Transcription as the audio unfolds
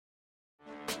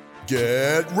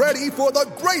Get ready for the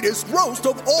greatest roast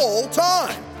of all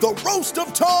time, the Roast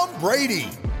of Tom Brady,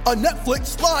 a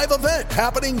Netflix live event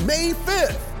happening May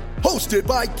 5th. Hosted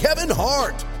by Kevin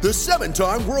Hart, the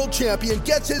 7-time world champion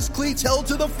gets his cleats held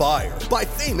to the fire by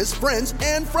famous friends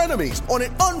and frenemies on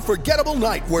an unforgettable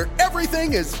night where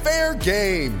everything is fair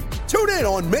game. Tune in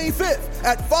on May 5th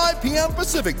at 5 p.m.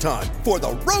 Pacific time for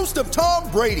the Roast of Tom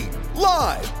Brady,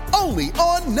 live only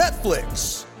on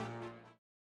Netflix.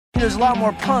 There's a lot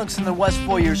more punks than there was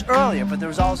 4 years earlier, but there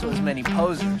was also as many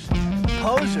posers.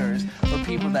 Posers were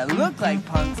people that look like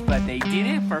punks, but they did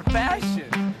it for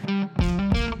fashion.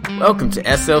 Welcome to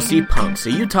SLC Punks,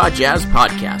 a Utah Jazz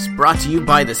podcast brought to you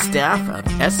by the staff of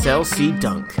SLC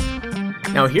Dunk.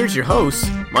 Now here's your hosts,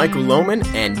 Michael Lohman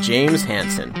and James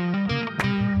Hansen.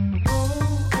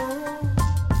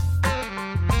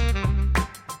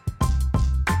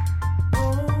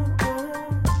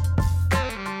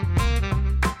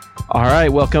 All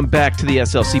right, welcome back to the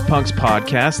SLC Punks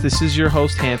podcast. This is your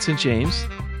host, Hansen James.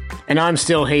 And I'm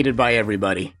still hated by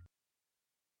everybody.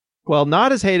 Well,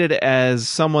 not as hated as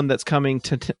someone that's coming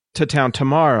to town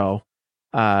tomorrow.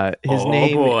 His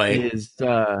name is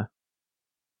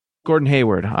Gordon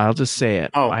Hayward. I'll just say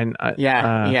it.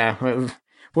 Yeah.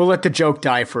 We'll let the joke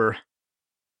die for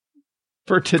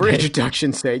today. For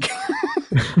introduction's sake.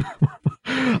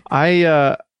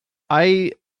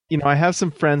 I have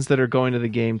some friends that are going to the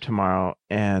game tomorrow,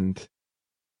 and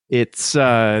it's too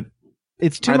much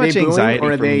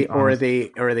anxiety. Or are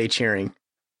they cheering?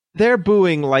 They're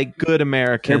booing like good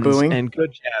Americans and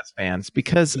good jazz fans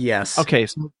because yes. Okay,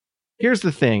 so here's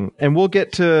the thing, and we'll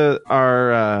get to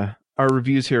our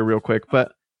reviews here real quick,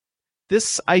 but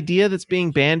this idea that's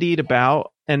being bandied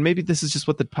about, and maybe this is just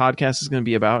what the podcast is going to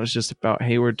be about, is just about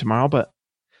Hayward tomorrow, but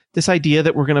this idea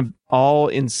that we're going to all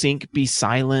in sync be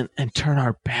silent and turn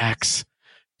our backs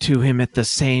to him at the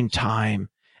same time,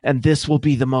 and this will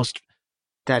be the most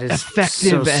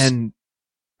effective and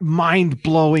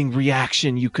mind-blowing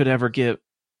reaction you could ever give.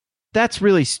 That's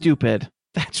really stupid.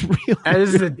 That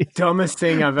is the dumbest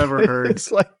thing I've ever heard.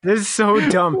 This is so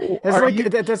dumb.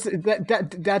 That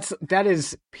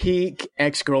is peak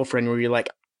ex-girlfriend where you're like,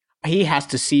 he has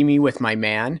to see me with my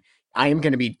man. I am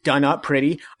going to be done up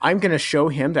pretty. I'm going to show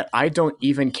him that I don't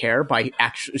even care by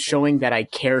actually showing that I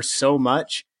care so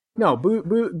much. No,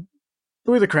 boo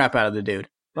the crap out of the dude.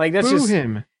 Like that's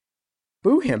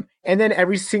boo him. And then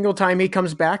every single time he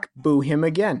comes back, boo him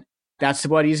again. That's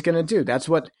what he's going to do. That's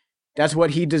what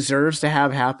he deserves to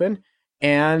have happen.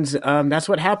 And that's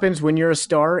what happens when you're a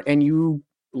star and you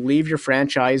leave your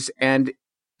franchise and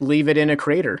leave it in a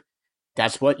crater.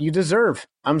 That's what you deserve.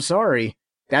 I'm sorry.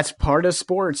 That's part of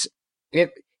sports.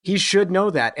 He should know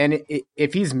that. And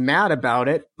if he's mad about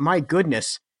it, my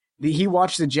goodness, he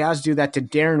watched the Jazz do that to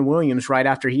Darren Williams right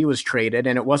after he was traded.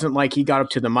 And it wasn't like he got up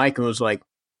to the mic and was like,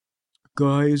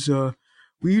 guys,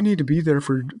 we need to be there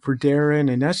for Darren,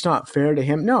 and that's not fair to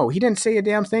him. No, he didn't say a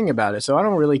damn thing about it. So I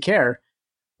don't really care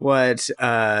what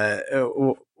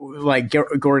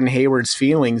Gordon Hayward's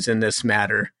feelings in this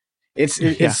matter. It's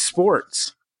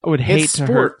sports. I would hate to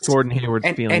hurt Gordon Hayward's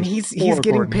feelings. And he's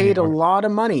getting paid a lot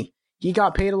of money. He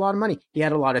got paid a lot of money. He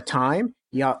had a lot of time.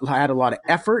 He had a lot of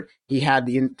effort. He had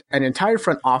an entire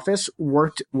front office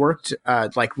reworked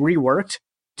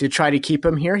to try to keep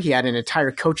him here. He had an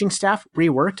entire coaching staff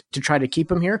reworked to try to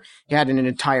keep him here. He had an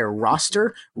entire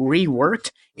roster reworked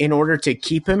in order to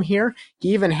keep him here. He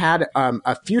even had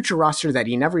a future roster that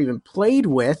he never even played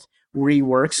with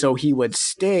reworked so he would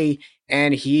stay,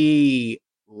 and he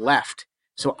left.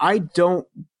 So I don't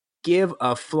give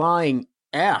a flying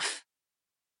F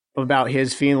about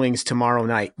his feelings tomorrow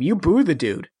night. You boo the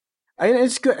dude.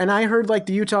 It's good. And I heard like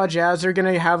the Utah Jazz are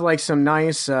going to have like some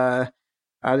nice, they're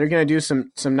going to do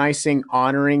some nice thing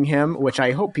honoring him, which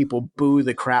I hope people boo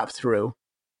the crap through.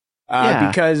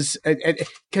 Because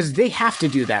they have to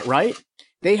do that, right?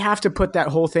 They have to put that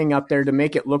whole thing up there to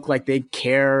make it look like they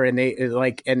care and they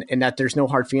like, and that there's no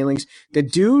hard feelings. The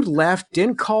dude left,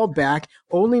 didn't call back,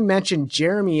 only mentioned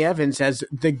Jeremy Evans as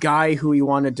the guy who he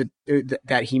wanted to,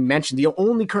 that he mentioned. The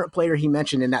only current player he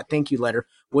mentioned in that thank you letter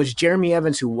was Jeremy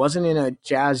Evans, who wasn't in a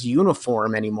Jazz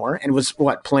uniform anymore and was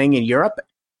playing in Europe.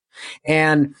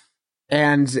 And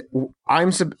then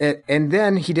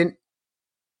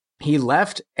he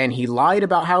left and he lied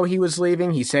about how he was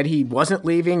leaving. He said he wasn't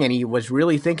leaving and he was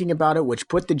really thinking about it, which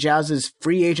put the Jazz's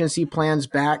free agency plans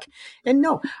back. And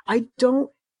no, I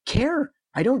don't care.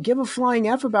 I don't give a flying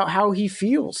F about how he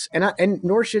feels. And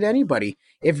nor should anybody.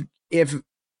 If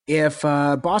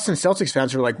Boston Celtics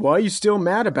fans are like, why are you still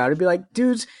mad about it? Be like,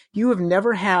 dudes, you have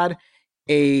never had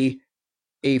a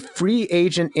free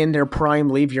agent in their prime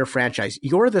leave your franchise.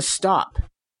 You're the stop.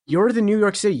 You're the New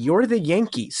York City. You're the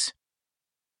Yankees.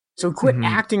 So quit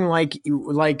acting like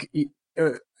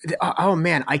oh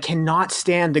man, I cannot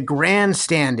stand the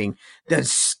grandstanding, the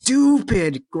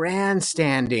stupid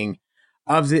grandstanding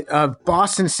of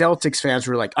Boston Celtics fans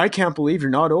who are like, I can't believe you're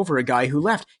not over a guy who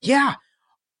left. Yeah,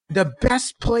 the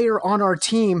best player on our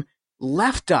team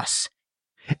left us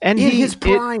and in his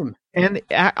prime. And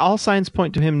all signs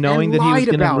point to him knowing that he was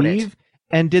going to leave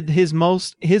and did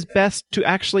his best to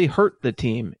actually hurt the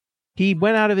team. He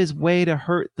went out of his way to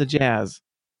hurt the Jazz.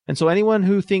 And so anyone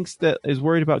who thinks that is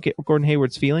worried about Gordon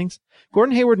Hayward's feelings,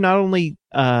 Gordon Hayward not only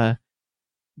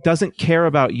doesn't care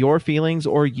about your feelings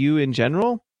or you in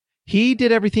general, he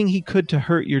did everything he could to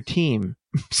hurt your team.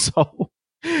 So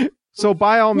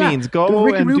by all means, go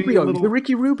the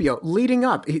Ricky Rubio leading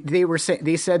up.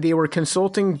 They said they were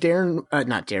consulting Freudian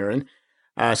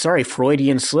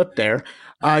slip there.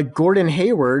 Gordon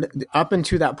Hayward, up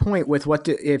until that point, with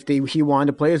he wanted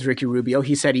to play with Ricky Rubio.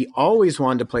 He said he always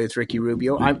wanted to play with Ricky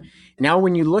Rubio. Now,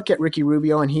 when you look at Ricky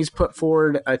Rubio, and he's put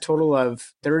forward a total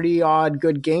of 30-odd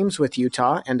good games with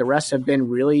Utah, and the rest have been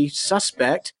really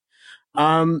suspect,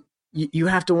 you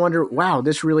have to wonder, wow,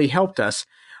 this really helped us.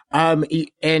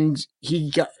 And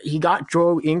he got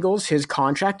Joe Ingles his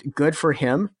contract. Good for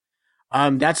him.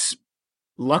 That's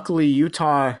luckily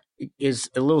Utah is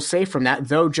a little safe from that,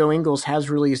 though Joe Ingles has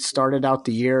really started out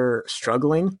the year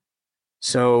struggling.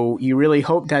 So you really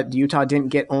hope that Utah didn't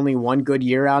get only one good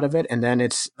year out of it, and then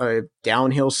it's a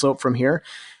downhill slope from here.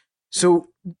 So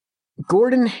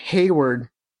Gordon Hayward,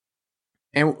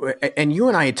 and you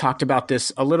and I had talked about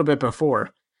this a little bit before,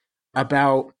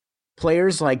 about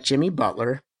players like Jimmy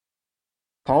Butler,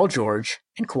 Paul George,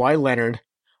 and Kawhi Leonard,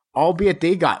 albeit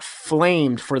they got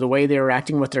flamed for the way they were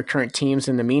acting with their current teams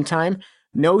in the meantime.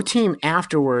 No team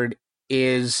afterward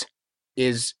is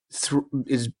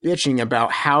bitching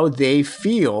about how they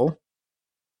feel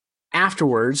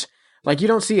afterwards. Like, you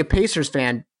don't see a Pacers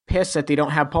fan pissed that they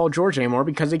don't have Paul George anymore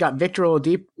because they got Victor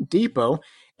Oladipo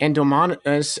and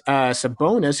Domantas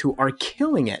Sabonis, who are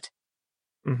killing it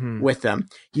with them.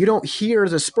 You don't hear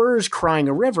the Spurs crying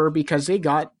a river because they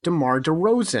got DeMar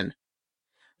DeRozan.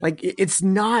 Like, it's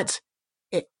not,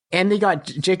 and they got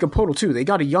Jacob Poeltl too. They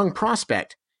got a young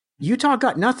prospect. Utah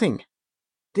got nothing.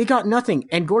 They got nothing.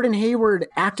 And Gordon Hayward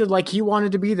acted like he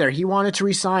wanted to be there. He wanted to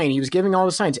resign. He was giving all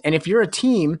the signs. And if you're a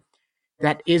team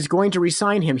that is going to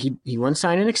resign him, he wouldn't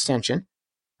sign an extension.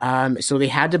 So they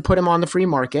had to put him on the free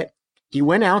market. He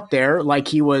went out there like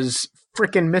he was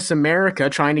freaking Miss America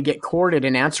trying to get courted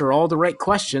and answer all the right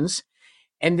questions.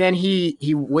 And then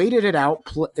he waited it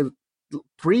out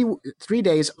 3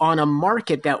 days on a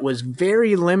market that was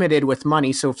very limited with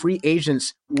money. So free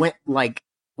agents went like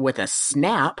with a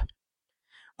snap.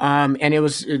 And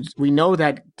we know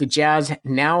that the Jazz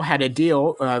now had a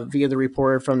deal via the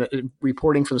reporting from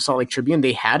the Salt Lake Tribune.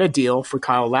 They had a deal for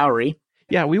Kyle Lowry.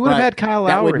 Yeah, we would have had Kyle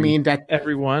Lowry. That would mean that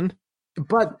everyone,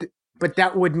 but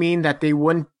that would mean that they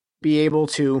wouldn't be able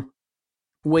to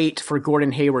wait for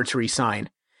Gordon Hayward to resign.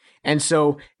 And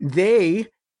so they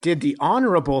did the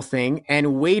honorable thing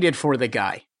and waited for the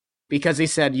guy, because they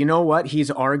said, you know what?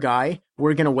 He's our guy.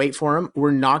 We're going to wait for him.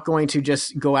 We're not going to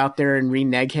just go out there and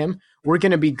renege him. We're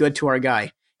going to be good to our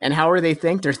guy. And how are they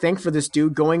think? They're thankful for this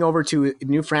dude going over to a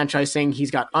new franchise, saying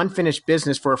he's got unfinished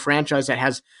business for a franchise that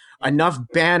has enough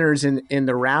banners in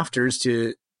the rafters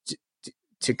to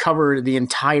cover the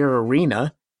entire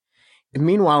arena. And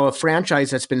meanwhile, a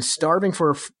franchise that's been starving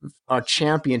for a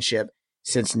championship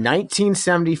since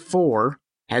 1974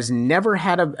 has never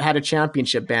had a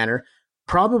championship banner.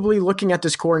 Probably looking at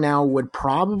this core now would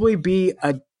probably be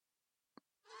a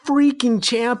freaking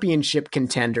championship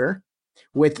contender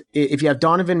with, if you have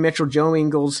Donovan Mitchell, Joe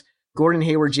Ingles, Gordon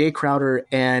Hayward, Jay Crowder,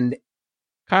 and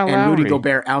Rudy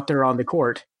Gobert out there on the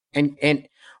court.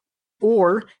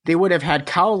 Or they would have had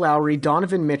Kyle Lowry,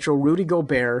 Donovan Mitchell, Rudy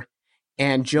Gobert,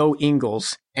 and Joe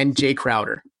Ingles and Jay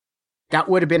Crowder. That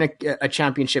would have been a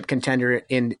championship contender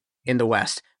in the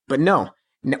West. But no,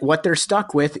 what they're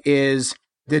stuck with is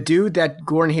the dude that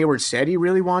Gordon Hayward said he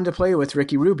really wanted to play with,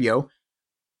 Ricky Rubio,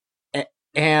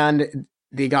 and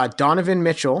they got Donovan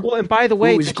Mitchell. Well, and by the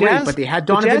way, was great, but they had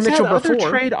Donovan Mitchell had before. Other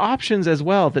trade options as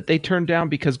well that they turned down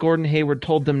because Gordon Hayward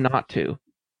told them not to.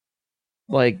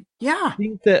 Like, yeah, I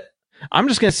think that I'm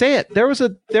just going to say it. There was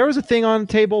a thing on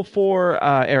the table for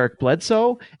Eric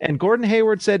Bledsoe, and Gordon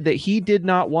Hayward said that he did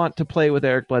not want to play with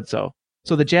Eric Bledsoe,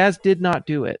 so the Jazz did not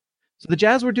do it. So the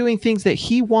Jazz were doing things that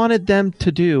he wanted them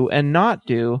to do and not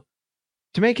do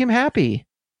to make him happy.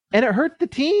 And it hurt the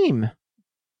team.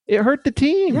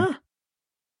 Yeah.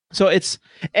 So it's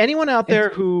anyone out there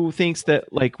who thinks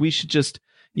that like we should just,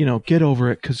 get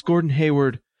over it because Gordon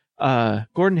Hayward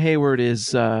Gordon Hayward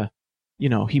is,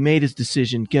 he made his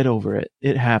decision. Get over it.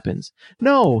 It happens.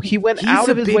 No, he went out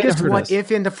of his way to hurt us. He's the biggest what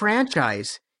if in the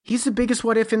franchise. He's the biggest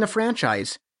what if in the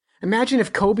franchise. Imagine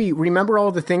if Kobe, remember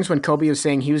all the things when Kobe was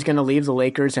saying he was going to leave the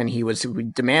Lakers and he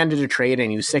demanded a trade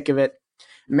and he was sick of it.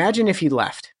 Imagine if he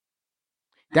left.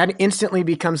 That instantly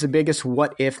becomes the biggest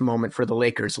what if moment for the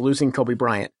Lakers, losing Kobe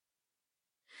Bryant.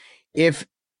 If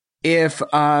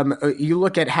you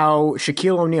look at how when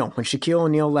Shaquille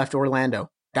O'Neal left Orlando,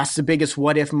 that's the biggest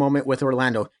what if moment with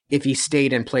Orlando, if he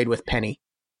stayed and played with Penny.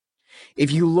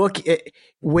 If you look at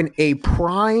when a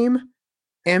prime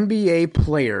NBA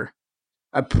player,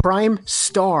 a prime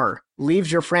star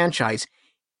leaves your franchise,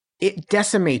 it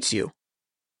decimates you.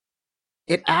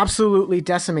 It absolutely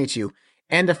decimates you.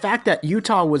 And the fact that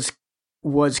Utah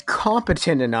was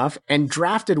competent enough and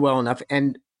drafted well enough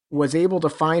and was able to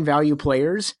find value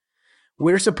players,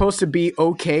 we're supposed to be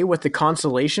okay with the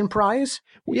consolation prize.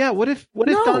 Yeah, what if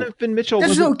Donovan Mitchell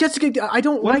wasn't? That's good. I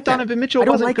don't what like if Donovan that. Mitchell I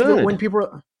don't wasn't like good? it when people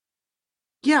are,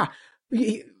 yeah,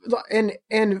 and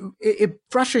it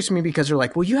frustrates me because they're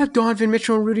like, well, you have Donovan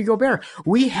Mitchell and Rudy Gobert.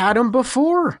 We had them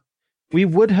before. We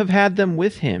would have had them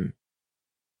with him.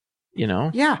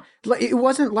 Yeah, it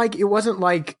wasn't like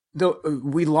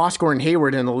we lost Gordon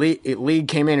Hayward and the league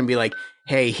came in and be like,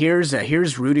 hey, here's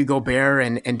Rudy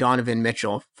Gobert and Donovan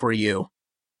Mitchell for you,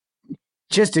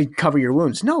 just to cover your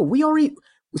wounds. No, we already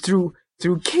through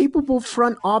capable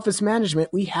front office management,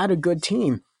 we had a good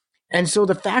team, and so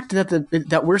the fact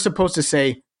that we're supposed to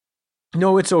say,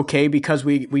 no, it's okay because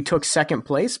we took second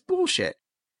place, bullshit.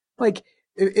 Like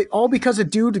it all because a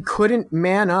dude couldn't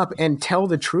man up and tell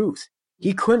the truth.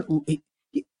 He couldn't.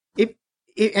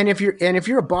 If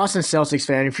you're a Boston Celtics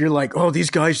fan, if you're like, oh,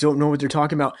 these guys don't know what they're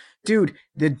talking about, dude,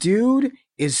 the dude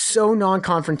is so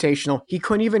non-confrontational. He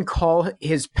couldn't even call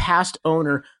his past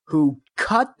owner, who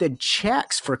cut the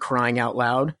checks, for crying out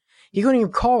loud. He couldn't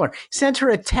even call her. Sent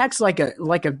her a text like a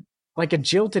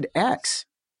jilted ex.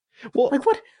 Well, like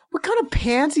what kind of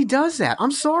pansy does that?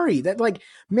 I'm sorry. That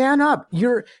man up.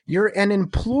 You're an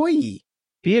employee.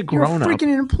 Be a grown up. You're a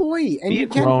freaking employee. And be a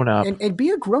grown up. And be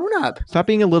a grown up. Stop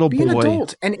being a little boy. Be an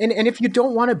adult. And if you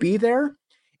don't want to be there,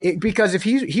 because if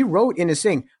he wrote in his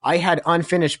thing, I had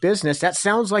unfinished business, that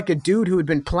sounds like a dude who had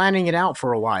been planning it out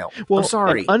for a while. Well, I'm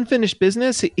sorry. Unfinished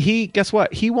business, guess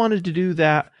what? He wanted to do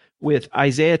that with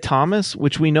Isaiah Thomas,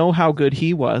 which we know how good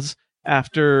he was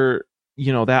after,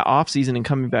 that offseason and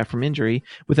coming back from injury,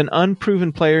 with an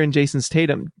unproven player in Jason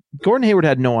Tatum. Gordon Hayward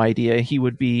had no idea he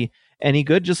would be any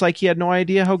good, just like he had no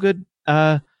idea how good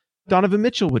Donovan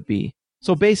Mitchell would be.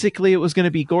 So basically it was going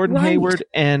to be Gordon Hayward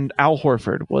and Al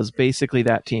Horford was basically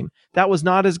that team. That was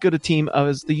not as good a team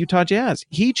as the Utah Jazz.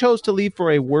 He chose to leave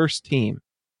for a worse team,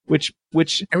 which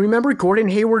and remember, Gordon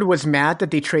Hayward was mad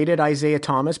that they traded Isaiah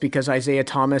Thomas because Isaiah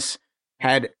Thomas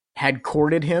had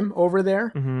courted him over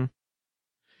there. Mm-hmm.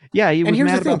 Yeah, he was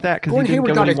mad about that because he didn't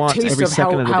get what he wants every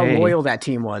second of the day. How loyal that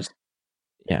team was.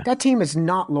 Yeah, that team is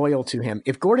not loyal to him.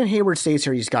 If Gordon Hayward stays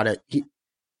here, he's got a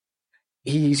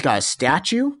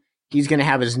statue. He's going to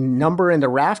have his number in the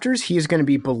rafters. He is going to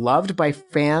be beloved by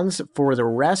fans for the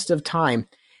rest of time.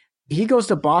 He goes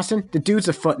to Boston. The dude's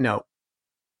a footnote.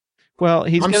 Well,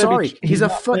 he's a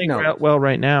footnote. Well,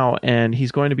 right now, and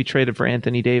he's going to be traded for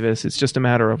Anthony Davis. It's just a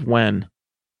matter of when,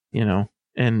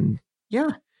 and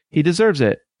yeah, he deserves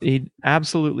it. He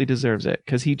absolutely deserves it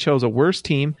because he chose a worse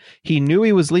team. He knew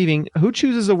he was leaving. Who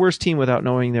chooses a worse team without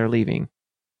knowing they're leaving?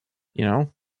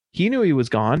 He knew he was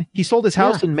gone. He sold his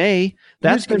house in May.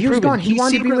 That's been proven. Gone. He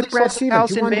wanted to be with Brad Stevens.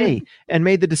 House in May and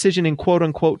made the decision in quote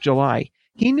unquote July.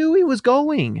 He knew he was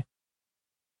going.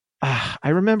 I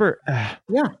remember.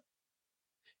 Yeah.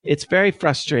 It's very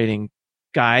frustrating,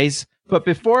 guys. But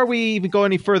before we even go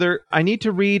any further, I need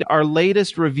to read our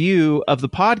latest review of the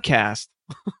podcast.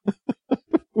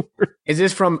 Is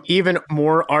this from even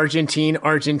more Argentinian?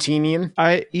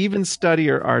 Even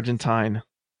studier Argentine,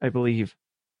 I believe.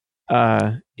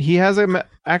 He has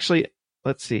actually,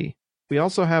 let's see. We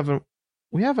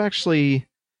have actually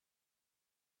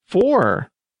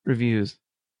 4 reviews.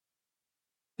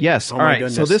 Yes. All right.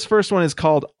 Goodness. So this first one is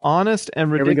called Honest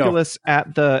and Ridiculous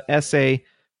at the Essay.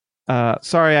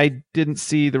 Sorry, I didn't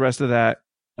see the rest of that.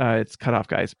 It's cut off,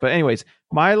 guys. But anyways,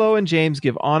 Milo and James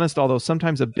give honest, although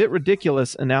sometimes a bit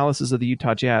ridiculous, analysis of the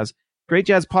Utah Jazz. Great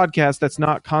Jazz podcast that's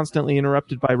not constantly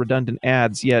interrupted by redundant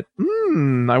ads, yet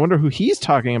I wonder who he's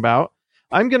talking about.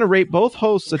 I'm going to rate both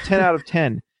hosts a 10 out of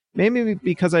 10. Maybe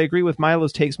because I agree with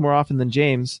Milo's takes more often than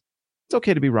James. It's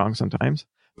okay to be wrong sometimes.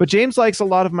 But James likes a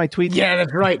lot of my tweets. Yeah,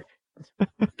 that's right.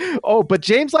 But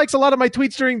James likes a lot of my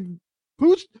tweets during...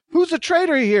 Who's the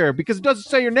traitor here? Because it doesn't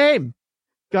say your name.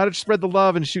 Got to spread the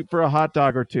love and shoot for a hot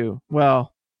dog or two.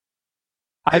 Well,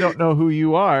 I don't know who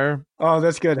you are. Oh,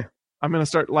 that's good. I'm going to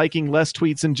start liking less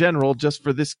tweets in general just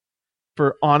for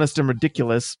honest and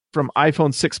ridiculous from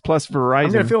iPhone 6 Plus Verizon.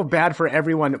 I'm going to feel bad for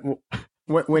everyone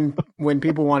when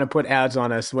people want to put ads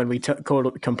on us when we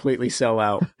completely sell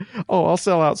out. Oh, I'll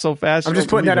sell out so fast. I'm just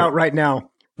putting that out right now.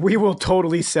 We will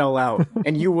totally sell out,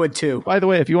 and you would too. By the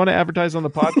way, if you want to advertise on the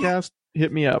podcast,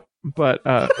 hit me up. But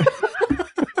all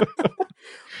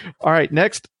right,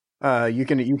 next. You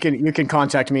can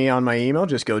contact me on my email.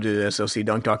 Just go to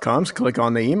slcdunk.com, click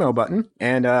on the email button,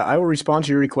 and I will respond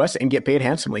to your request and get paid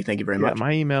handsomely. Thank you very much.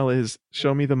 My email is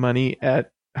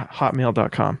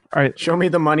showmethemoney@hotmail.com. All right. Show me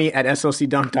the money at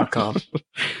slcdunk.com.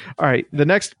 All right.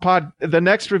 The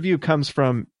next review comes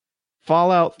from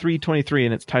Fallout 323,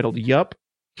 and it's titled Yup.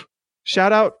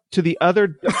 Shout out to the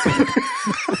other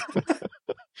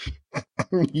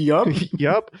Yup.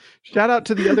 Yup. Shout out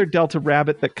to the other Delta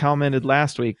Rabbit that commented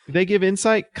last week. Do they give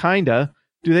insight? Kinda.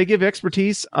 Do they give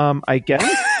expertise? I guess.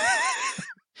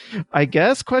 I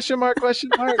guess? Question mark.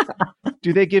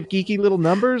 Do they give geeky little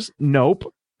numbers?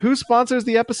 Nope. Who sponsors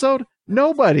the episode?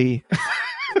 Nobody.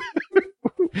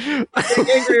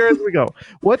 Angrier as we go.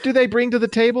 What do they bring to the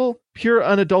table? Pure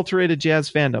unadulterated jazz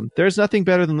fandom. There's nothing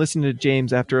better than listening to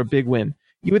James after a big win.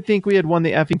 You would think we had won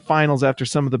the effing finals after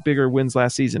some of the bigger wins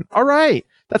last season. All right.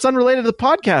 That's unrelated to the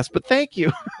podcast, but thank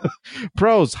you.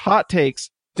 Pros, hot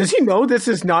takes. Does he know this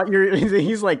is not your,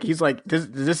 he's like,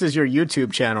 this is your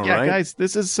YouTube channel, yeah, right? Yeah, guys,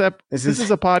 this is a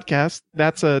podcast.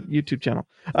 That's a YouTube channel.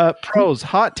 Pros,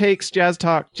 hot takes, jazz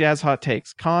talk, jazz hot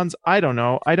takes. Cons, I don't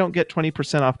know. I don't get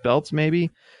 20% off belts, maybe.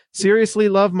 Seriously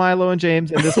love Milo and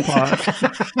James in this pod.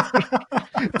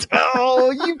 Oh,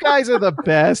 you guys are the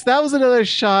best. That was another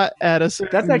shot at us.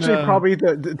 That's actually probably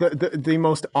the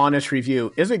most honest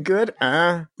review. Is it good?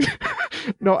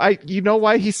 No, you know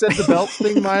why he said the belt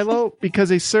thing, Milo?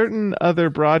 Because a certain other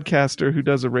broadcaster who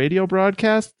does a radio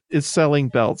broadcast is selling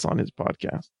belts on his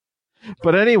podcast.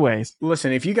 But anyways,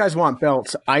 listen, if you guys want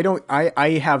belts, I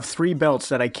have 3 belts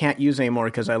that I can't use anymore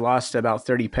because I lost about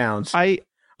 30 pounds.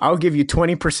 I'll give you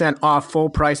 20% off full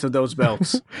price of those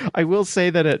belts. I will say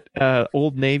that at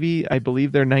Old Navy, I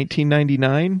believe they're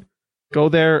 $19.99. Go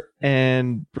there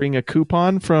and bring a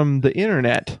coupon from the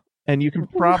internet, and you can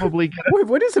probably get.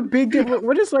 What is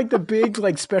like the big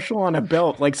like special on a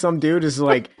belt? Like some dude is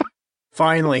like,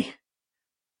 finally,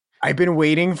 I've been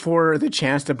waiting for the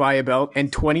chance to buy a belt,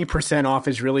 and 20% off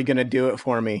is really going to do it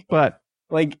for me. But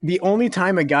like the only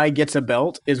time a guy gets a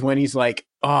belt is when he's like,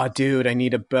 "Oh, dude, I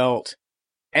need a belt."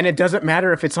 And it doesn't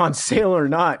matter if it's on sale or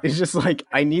not. It's just like,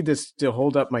 I need this to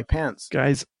hold up my pants.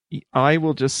 Guys, I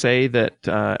will just say that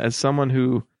as someone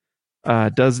who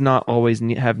does not always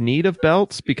have need of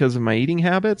belts because of my eating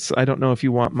habits, I don't know if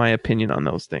you want my opinion on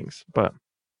those things. But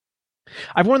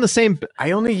I've worn the same.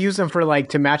 I only use them for like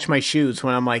to match my shoes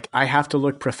when I'm like, I have to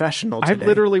look professional today. I've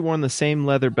literally worn the same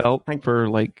leather belt for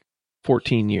like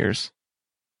 14 years.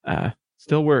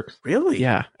 Still works. Really?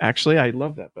 Yeah. Actually, I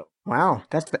love that belt. Wow,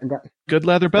 that's good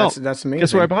leather belt. That's amazing.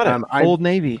 Guess where I bought it? Old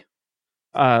Navy.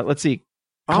 Let's see.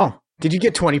 Did you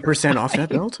get 20% off that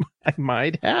belt? I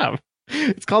might have.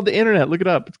 It's called the internet. Look it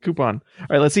up. It's a coupon. All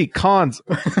right, let's see. Cons.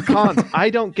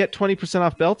 I don't get 20%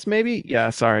 off belts, maybe?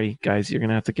 Yeah, sorry, guys. You're going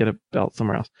to have to get a belt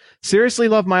somewhere else. Seriously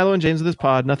love Milo and James of this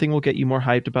pod. Nothing will get you more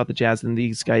hyped about the Jazz than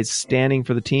these guys standing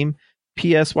for the team.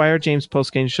 P.S. Why are James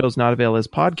postgame shows not available as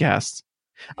podcasts?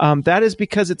 That is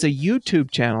because it's a YouTube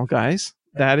channel, guys.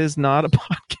 That is not a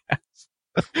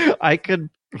podcast. I could.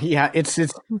 Yeah, it's.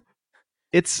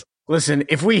 Listen,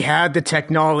 if we had the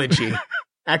technology,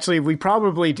 actually, we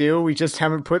probably do. We just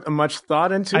haven't put much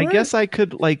thought into it. I guess I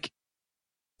could like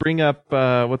bring up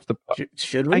what's the.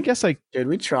 Should we? I guess I. Should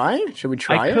we try? Should we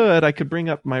try? I could bring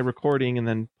up my recording and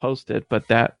then post it, but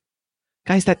that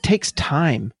takes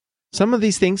time. Some of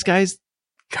these things, guys,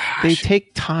 they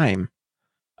take time.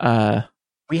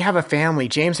 We have a family.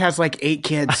 James has like 8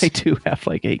 kids. I do have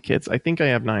like 8 kids. I think I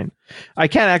have 9. I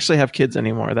can't actually have kids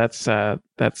anymore. That's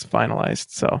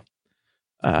finalized. So,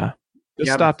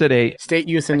 stopped at 8. State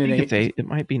youth in 8. It's 8. It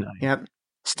might be 9. Yep.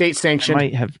 State sanctioned. I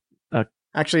might have.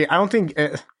 Actually, I don't think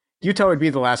Utah would be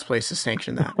the last place to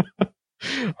sanction that.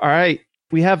 All right.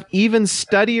 We have Even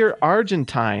Studier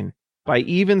Argentine by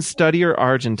Even Studier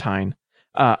Argentine.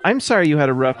 I'm sorry you had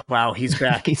a rough. Wow, he's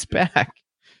back. He's back.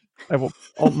 I have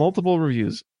multiple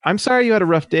reviews. I'm sorry you had a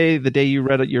rough day the day you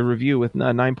read your review with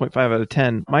 9.5 out of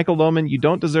 10. Michael Lohman, you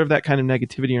don't deserve that kind of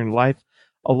negativity in your life.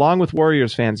 Along with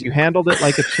Warriors fans, you handled it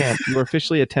like a champ. You are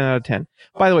officially a 10 out of 10.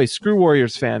 By the way, screw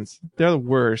Warriors fans. They're the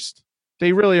worst.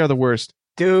 They really are the worst.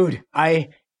 Dude,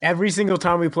 every single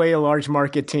time we play a large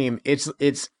market team, it's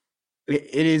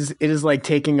It is like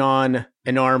taking on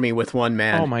an army with one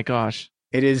man. Oh my gosh.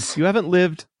 It is. You haven't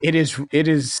lived. It is rough.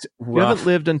 You haven't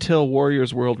lived until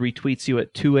Warriors World retweets you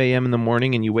at 2 a.m. in the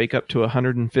morning and you wake up to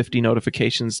 150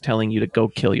 notifications telling you to go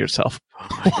kill yourself.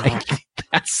 Oh my God.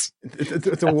 That's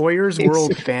The Warriors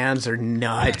World fans are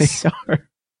nuts. They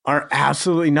are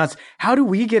absolutely nuts. How do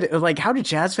we get how do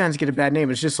Jazz fans get a bad name?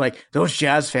 It's just like those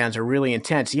Jazz fans are really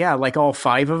intense. Yeah, like all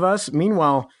 5 of us.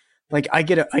 Meanwhile, like I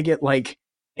get like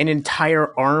an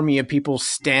entire army of people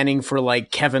standing for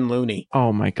like Kevin Looney.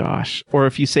 Oh my gosh. Or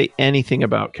if you say anything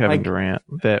about Kevin Durant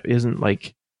that isn't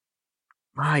like,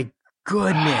 my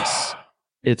goodness.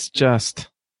 It's just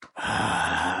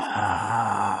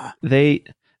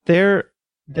they're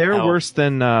worse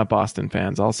than Boston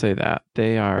fans. I'll say that.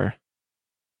 They are.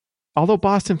 Although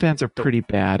Boston fans are pretty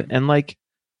bad, and like,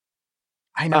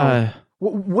 I know.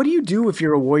 What do you do if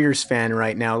you're a Warriors fan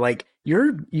right now? Like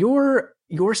your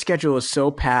schedule is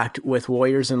so packed with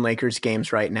Warriors and Lakers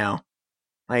games right now.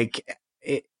 Like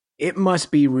it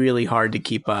must be really hard to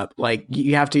keep up. Like do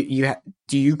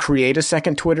you create a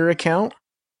second Twitter account?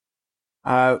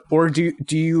 Or do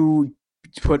you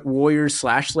put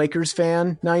Warriors/Lakers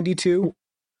fan 92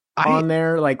 on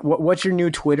there? Like what's your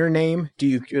new Twitter name? Do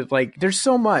you like? There's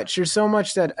so much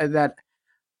that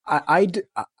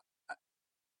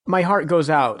my heart goes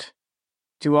out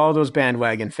to all those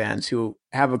bandwagon fans who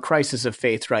have a crisis of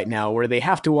faith right now, where they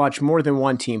have to watch more than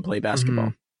one team play basketball.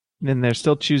 Mm-hmm. And they're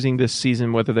still choosing this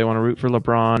season whether they want to root for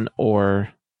LeBron or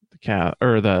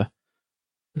the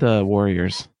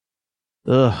Warriors.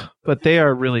 Ugh, but they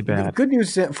are really bad. The good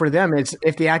news for them is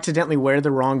if they accidentally wear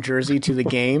the wrong jersey to the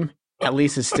game, at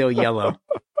least it's still yellow.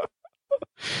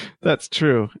 That's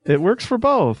true. It works for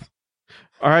both.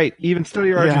 All right, even still,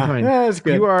 you're Argentine. Yeah, that's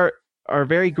good. You are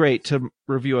very great to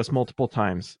review us multiple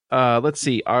times. Let's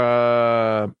see.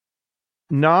 Not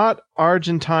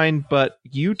Argentine, but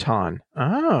Utah.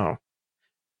 Oh.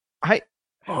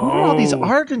 Who are all these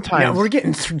Argentines? Yeah, we're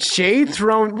getting shade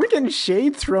thrown. We're getting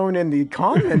shade thrown in the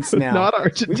comments now. Not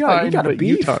Argentine, we got but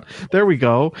beef. Utah. There we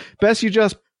go. Best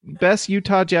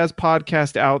Utah Jazz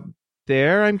podcast out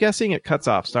there. I'm guessing it cuts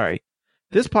off. Sorry.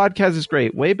 This podcast is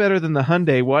great. Way better than the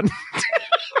Hyundai one.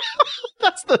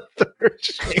 That's the third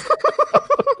shade.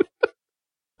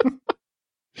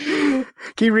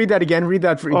 Can you read that again? Read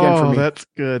that again for me. Oh, that's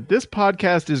good. This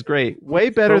podcast is great. Way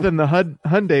better than the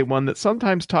Hyundai one that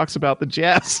sometimes talks about the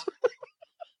Jazz.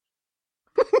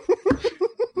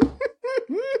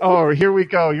 Oh, here we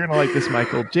go. You're going to like this,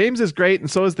 Michael. James is great,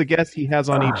 and so is the guest he has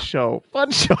on each show.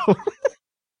 Fun show.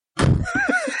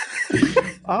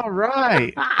 All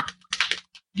right.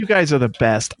 You guys are the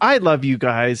best. I love you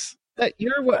guys.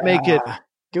 You're what make it...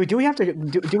 Do we have to?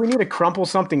 Do we need to crumple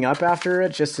something up after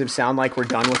it just to sound like we're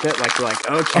done with it? Like we're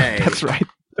like, okay, oh, that's right.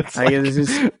 That's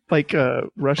like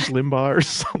Rush Limbaugh or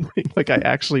something. Like I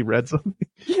actually read something.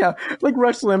 Yeah, like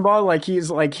Rush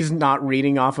Limbaugh. He's not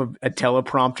reading off of a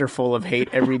teleprompter full of hate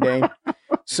every day.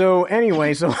 So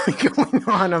anyway, going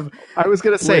on. I was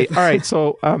gonna say, all right.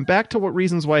 So back to what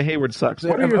reasons why Hayward sucks.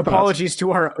 What are your apologies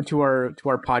to our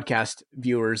podcast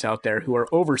viewers out there who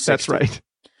are over 60. That's right.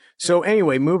 So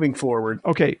anyway, moving forward.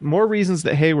 Okay, more reasons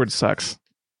that Hayward sucks.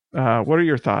 What are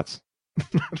your thoughts?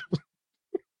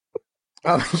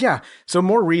 Yeah, so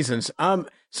more reasons.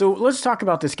 So let's talk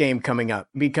about this game coming up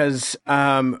because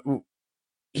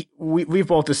we've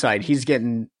both decided he's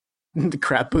getting the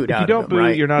crap booed out of him. If you don't boo,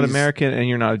 right? You're not American and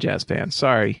you're not a Jazz fan.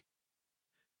 Sorry.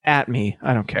 At me.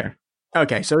 I don't care.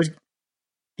 Okay, so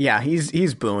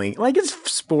he's booing. Like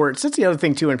it's sports. That's the other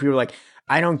thing too, and people are like,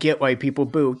 I don't get why people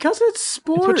boo because it's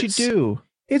sports. It's what you do.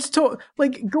 It's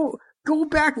go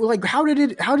back. Like how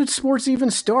did sports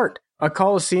even start? A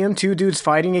coliseum, 2 dudes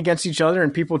fighting against each other,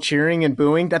 and people cheering and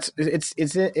booing. It's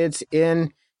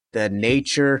in the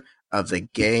nature of the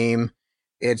game.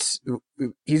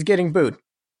 He's getting booed.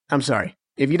 I'm sorry.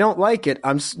 If you don't like it,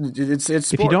 it's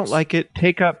sports. If you don't like it,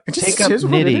 take up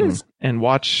knitting and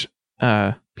watch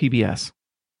PBS.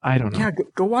 I don't know. Yeah,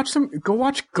 go watch golf.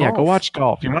 Yeah, go watch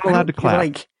golf. You're not allowed to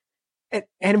clap.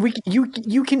 And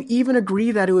you can even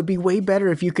agree that it would be way better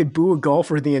if you could boo a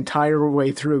golfer the entire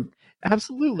way through.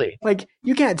 Absolutely. Like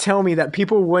you can't tell me that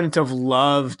people wouldn't have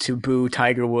loved to boo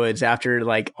Tiger Woods after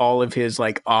like all of his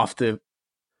like off the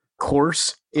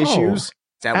course issues. Is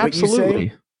that absolutely. What you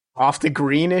say? Off the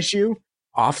green issue?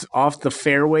 Off the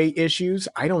fairway issues?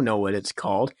 I don't know what it's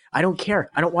called. I don't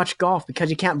care. I don't watch golf because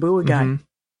you can't boo a guy. Mm-hmm.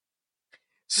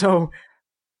 So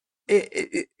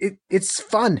it's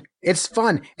fun. It's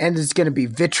fun. And it's going to be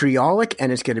vitriolic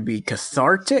and it's going to be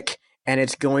cathartic and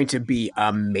it's going to be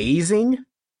amazing.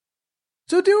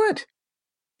 So do it.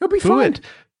 It'll be fun.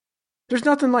 There's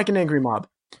nothing like an angry mob.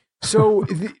 So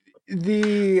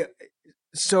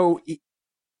So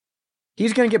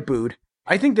he's going to get booed.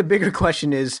 I think the bigger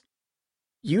question is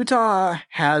Utah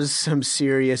has some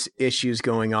serious issues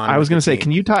going on. I was going to say,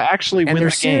 can Utah actually win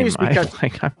the game?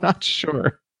 I'm not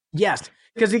sure. Yes,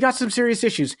 because they got some serious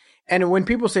issues. And when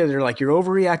people say they're like, you're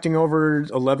overreacting over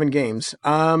 11 games,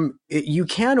 you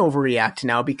can overreact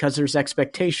now because there's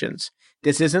expectations.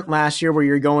 This isn't last year where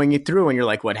you're going it through and you're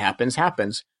like, what happens,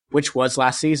 happens, which was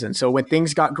last season. So when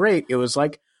things got great, it was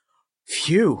like,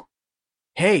 phew,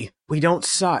 hey, we don't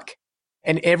suck.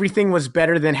 And everything was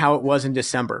better than how it was in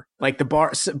December. Like the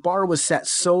bar was set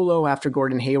so low after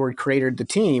Gordon Hayward cratered the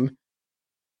team.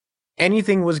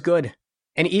 Anything was good.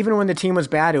 And even when the team was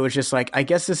bad, it was just like, I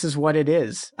guess this is what it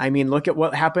is. I mean, look at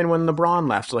what happened when LeBron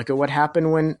left. Look at what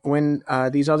happened when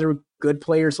these other good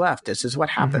players left. This is what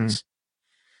happens. Mm-hmm.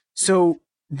 So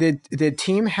the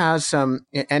team has some,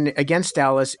 and against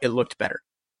Dallas, it looked better.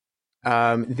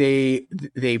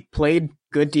 They played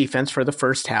good defense for the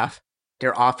first half.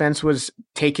 Their offense was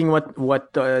taking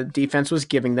what the defense was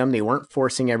giving them. They weren't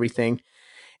forcing everything.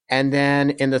 And then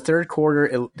in the third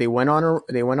quarter, they went on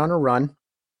a run.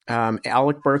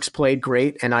 Alec Burks played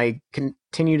great, and I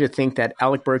continue to think that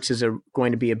Alec Burks is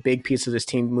going to be a big piece of this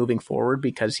team moving forward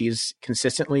because he's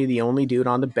consistently the only dude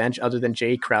on the bench other than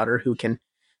Jay Crowder who can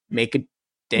make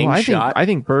a shot. I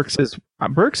think Burks is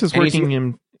working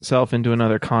himself into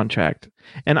another contract,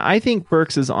 and I think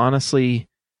Burks is honestly.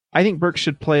 I think Burks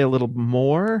should play a little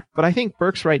more, but I think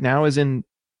Burks right now is in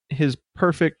his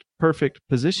perfect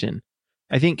position.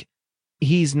 I think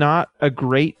he's not a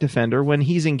great defender. When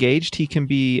he's engaged, he can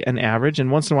be an average.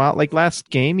 And once in a while, like last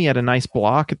game, he had a nice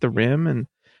block at the rim,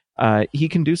 and he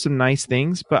can do some nice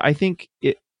things. But I think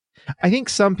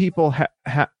some people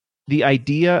the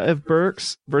idea of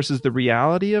Burks versus the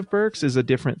reality of Burks is a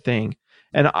different thing.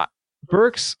 And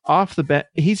Burks off the bench,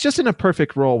 he's just in a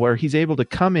perfect role where he's able to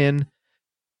come in,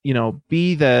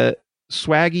 be the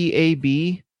swaggy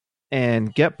AB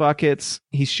and get buckets.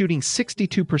 He's shooting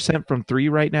 62% from 3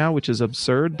 right now, which is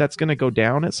absurd. That's going to go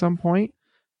down at some point,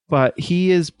 but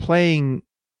he is playing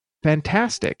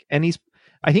fantastic. And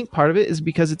I think part of it is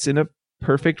because it's in a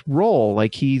perfect role.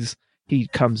 Like he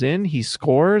comes in, he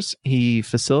scores, he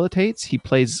facilitates, he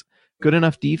plays good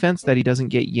enough defense that he doesn't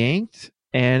get yanked,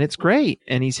 and it's great.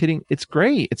 And he's hitting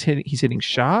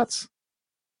shots.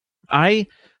 I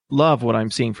love what I'm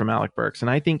seeing from Alec Burks,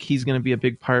 and I think he's going to be a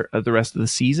big part of the rest of the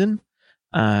season.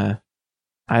 I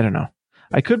don't know.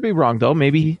 I could be wrong though.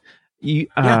 Maybe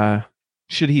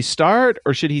should he start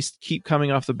or should he keep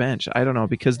coming off the bench? I don't know,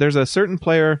 because there's a certain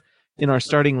player in our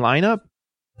starting lineup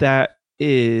that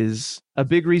is a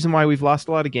big reason why we've lost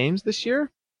a lot of games this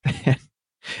year.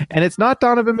 And it's not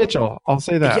Donovan Mitchell. I'll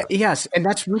say that. Yes, and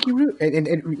that's Ricky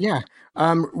Rubio.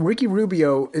 Ricky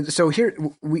Rubio. So here,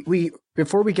 we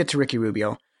before we get to Ricky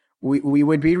Rubio, we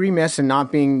would be remiss in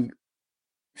not being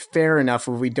fair enough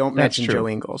if we don't mention Joe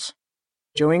Ingles.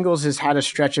 Joe Ingles has had a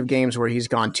stretch of games where he's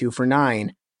gone 2 for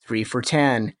 9, 3 for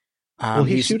 10.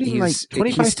 He's shooting like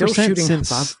 25%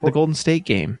 since the Golden State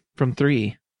game from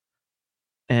 3.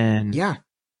 And yeah.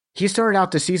 He started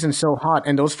out the season so hot,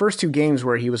 and those first 2 games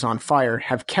where he was on fire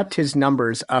have kept his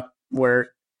numbers up where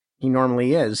he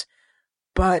normally is.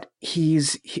 But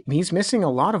he's missing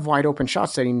a lot of wide open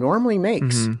shots that he normally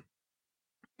makes. Mm-hmm.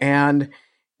 And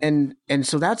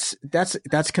so that's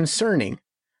concerning.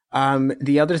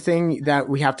 The other thing that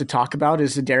we have to talk about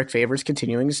is the Derek Favors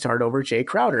continuing to start over Jay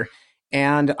Crowder.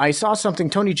 And I saw something.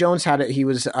 Tony Jones had it. He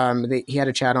had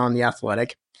a chat on The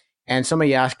Athletic, and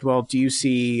somebody asked, "Well, do you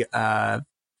see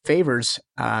Favors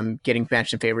getting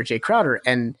benched in favor of Jay Crowder?"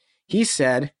 And he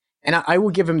said, and I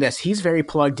will give him this: he's very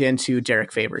plugged into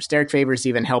Derek Favors. Derek Favors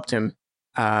even helped him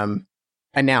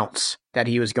announce that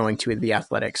he was going to The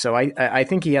Athletic. So I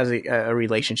think he has a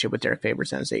relationship with Derek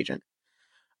Favors and his agent.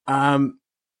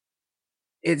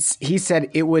 He said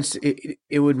it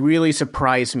would really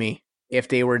surprise me if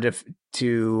they were to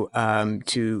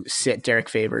sit Derek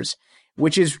Favors,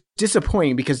 which is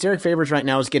disappointing because Derek Favors right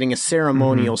now is getting a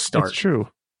ceremonial start. That's true.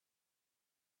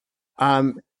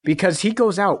 Because he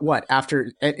goes out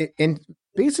after and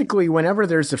basically whenever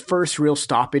there's the first real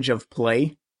stoppage of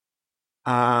play,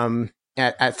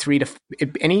 at 3 to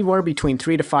anywhere between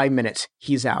 3 to 5 minutes,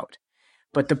 he's out.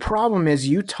 But the problem is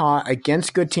Utah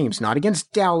against good teams, not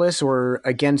against Dallas or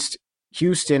against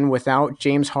Houston without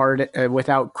James Harden,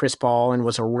 without Chris Paul, and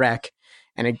was a wreck,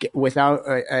 and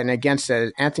against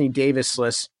Anthony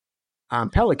Davis-less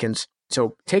Pelicans.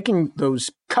 So taking those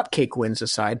cupcake wins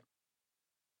aside,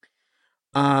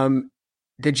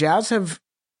 the Jazz have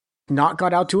not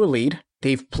got out to a lead.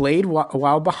 They've played a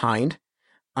while behind.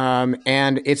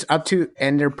 And it's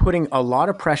and they're putting a lot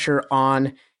of pressure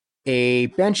on a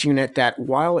bench unit that,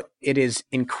 while it is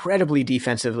incredibly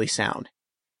defensively sound,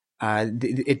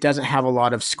 it doesn't have a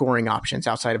lot of scoring options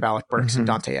outside of Alec Burks and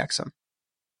Dante Exum.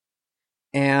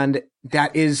 And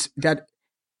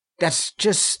that's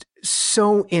just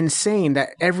so insane that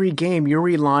every game you're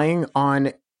relying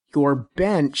on your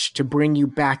bench to bring you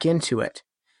back into it.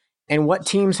 And what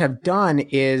teams have done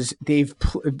is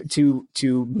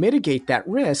to mitigate that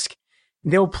risk,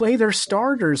 they'll play their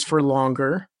starters for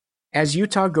longer as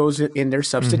Utah goes in their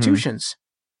substitutions.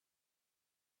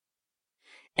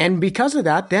 And because of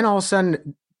that, then all of a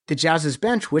sudden the Jazz's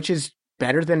bench, which is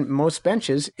better than most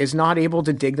benches, is not able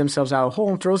to dig themselves out of a hole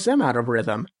and throws them out of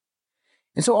rhythm.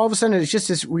 And so all of a sudden it's just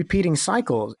this repeating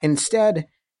cycle. Instead,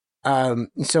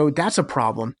 so that's a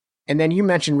problem. And then you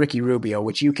mentioned Ricky Rubio,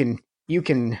 which you can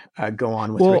go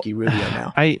on with Ricky Rubio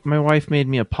now. My wife made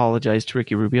me apologize to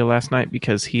Ricky Rubio last night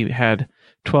because he had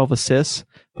 12 assists,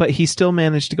 but he still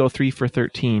managed to go 3 for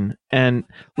 13. And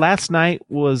last night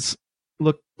looked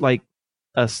like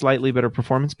a slightly better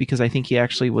performance because I think he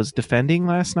actually was defending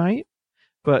last night.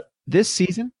 But this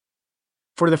season,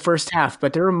 for the first half,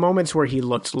 but there were moments where he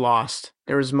looked lost.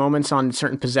 There was moments on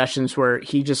certain possessions where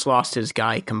he just lost his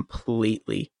guy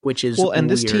completely, which is and weird.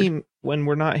 This team, when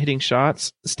we're not hitting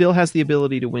shots, still has the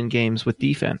ability to win games with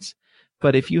defense.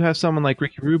 But if you have someone like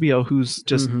Ricky Rubio, who's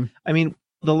just, I mean,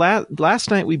 the last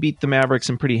night we beat the Mavericks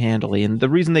and pretty handily, and the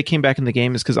reason they came back in the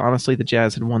game is because honestly the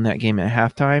Jazz had won that game at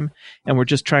halftime, and we're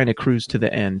just trying to cruise to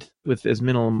the end with as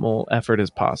minimal effort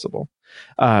as possible.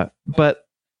 But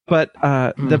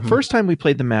the first time we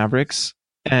played the Mavericks,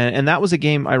 and that was a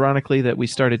game, ironically, that we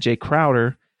started Jay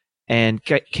Crowder and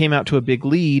came out to a big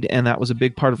lead, and that was a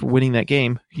big part of winning that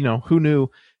game. You know, who knew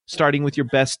starting with your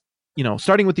best,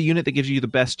 starting with the unit that gives you the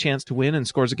best chance to win and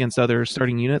scores against other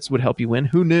starting units would help you win?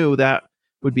 Who knew that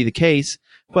would be the case?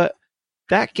 But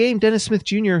that game, Dennis Smith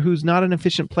Jr., who's not an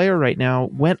efficient player right now,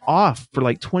 went off for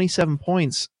like 27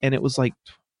 points, and it was like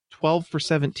 12 for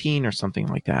 17 or something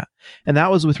like that. And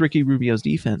that was with Ricky Rubio's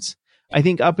defense. I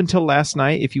think up until last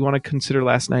night, if you want to consider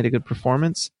last night a good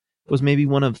performance, was maybe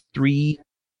one of 3.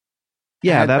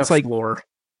 Yeah, that's like floor.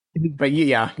 But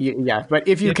yeah. But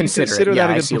if you consider that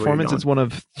a good performance, it's one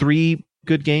of 3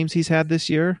 good games he's had this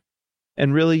year.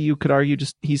 And really, you could argue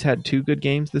just he's had 2 good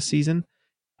games this season.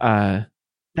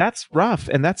 That's rough,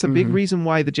 and that's a big reason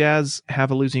why the Jazz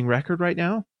have a losing record right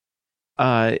now.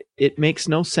 It makes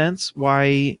no sense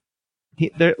why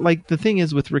the thing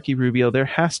is with Ricky Rubio, there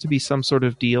has to be some sort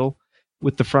of deal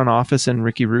with the front office and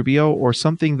Ricky Rubio, or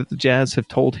something that the Jazz have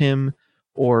told him,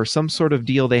 or some sort of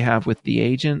deal they have with the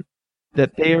agent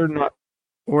that they are not,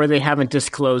 or they haven't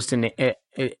disclosed an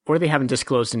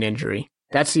injury.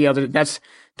 That's the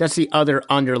other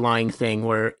underlying thing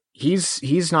where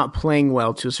he's not playing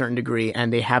well to a certain degree,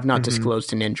 and they have not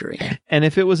disclosed an injury. And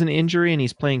if it was an injury and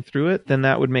he's playing through it, then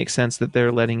that would make sense that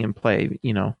they're letting him play.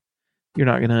 You're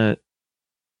not going to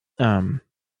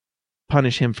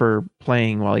punish him for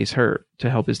playing while he's hurt to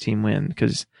help his team win,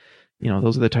 because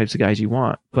those are the types of guys you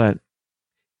want. But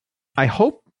I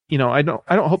hope, I don't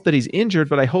hope that he's injured,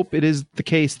 but I hope it is the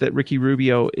case that Ricky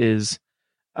Rubio is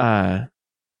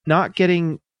not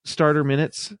getting starter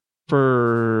minutes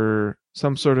for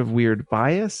some sort of weird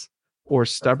bias or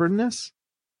stubbornness.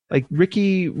 Like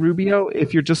Ricky Rubio,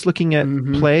 if you're just looking at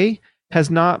play, has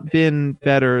not been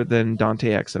better than Dante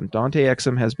Exum. Dante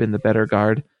Exum has been the better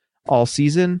guard all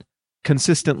season,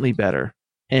 consistently better.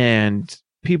 And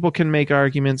people can make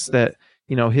arguments that,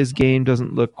 his game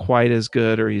doesn't look quite as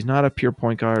good, or he's not a pure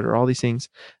point guard, or all these things.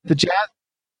 The Jazz.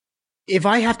 If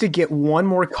I have to get one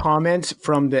more comment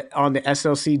on the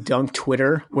SLC Dunk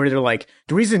Twitter, where they're like,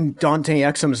 the reason Dante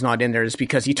Exum is not in there is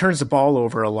because he turns the ball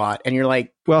over a lot, and you're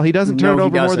like, well, he doesn't turn it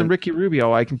over more than Ricky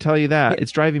Rubio. I can tell you that.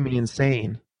 It's driving me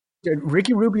insane.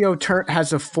 Ricky Rubio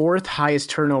has the 4th highest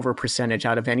turnover percentage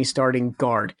out of any starting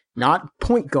guard, not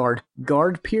point guard,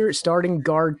 starting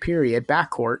guard period,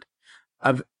 backcourt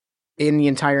in the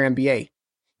entire NBA.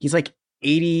 He's like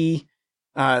 80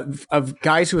 of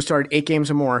guys who have started 8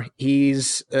 games or more.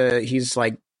 He's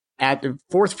like at the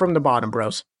 4th from the bottom,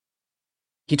 bros.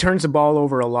 He turns the ball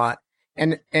over a lot,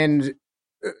 and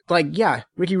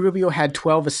Ricky Rubio had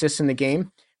 12 assists in the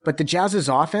game. But the Jazz's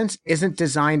offense isn't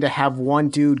designed to have one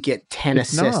dude get 10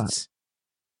 assists.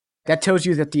 That tells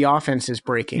you that the offense is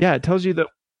breaking. Yeah, it tells you that.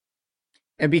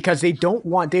 And because they don't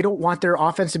want their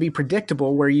offense to be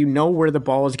predictable, where where the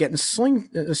ball is getting slung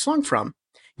from.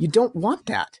 You don't want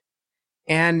that.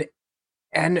 And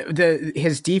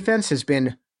his defense has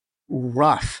been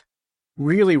rough,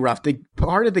 really rough. The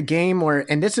part of the game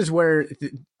and this is where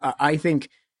I think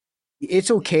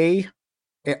it's okay,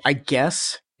 I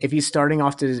guess, if he's starting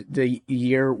off the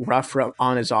year rough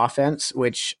on his offense,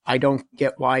 which I don't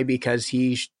get why, because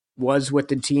he was with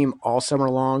the team all summer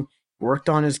long, worked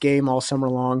on his game all summer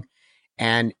long,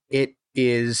 and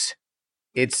it's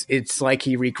like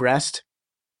he regressed.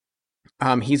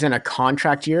 He's in a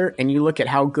contract year, and you look at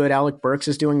how good Alec Burks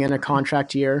is doing in a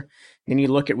contract year, and you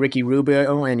look at Ricky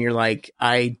Rubio, and you're like,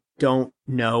 I don't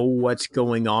know what's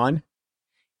going on.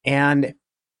 And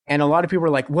a lot of people are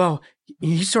like, well,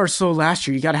 he started slow last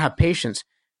year. You got to have patience.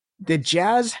 The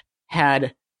Jazz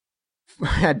had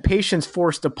patience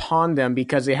forced upon them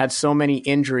because they had so many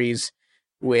injuries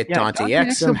with Dante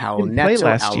Exum, Howell Neto,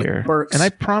 Alec Burks. And I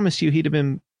promise you he'd have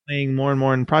been playing more and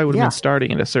more and probably would have been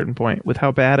starting at a certain point with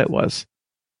how bad it was.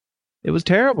 It was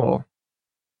terrible.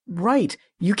 Right.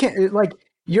 You can't, like,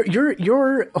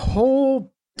 your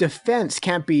whole defense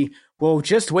can't be, well,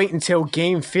 just wait until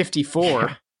game 54.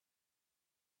 Yeah.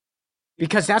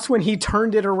 Because that's when he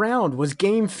turned it around, was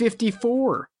game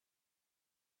 54.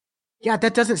 Yeah,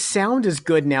 that doesn't sound as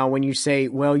good now when you say,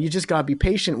 well, you just got to be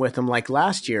patient with him like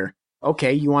last year.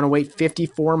 Okay, you want to wait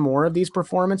 54 more of these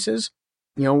performances?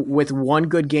 You know, with one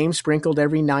good game sprinkled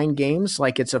every 9 games,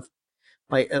 like it's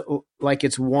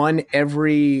it's one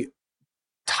every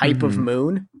type of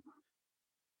moon.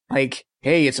 Like,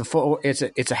 hey,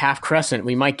 it's a half crescent.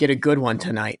 We might get a good one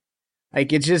tonight.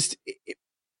 Like, it just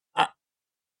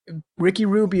Ricky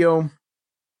Rubio,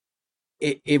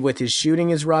 with his shooting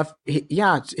is rough.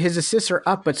 His assists are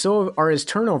up, but so are his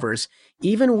turnovers.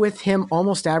 Even with him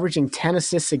almost averaging 10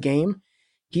 assists a game,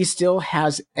 he still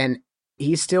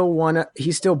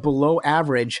below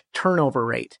average turnover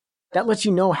rate. That lets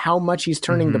you know how much he's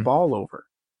turning the ball over.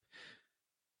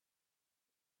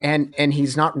 And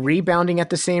he's not rebounding at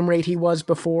the same rate he was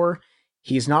before.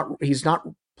 He's not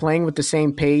playing with the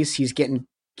same pace. He's getting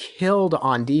killed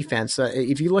on defense.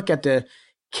 If you look at the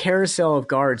carousel of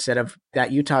guards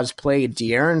that Utah's played,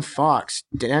 De'Aaron Fox,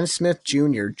 Dennis Smith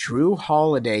Jr., Drew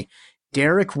Holiday,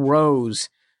 Derrick Rose,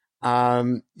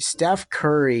 Steph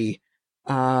Curry,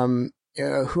 who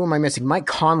am I missing? Mike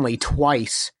Conley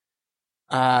twice.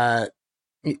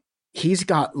 He's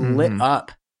got lit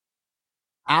up,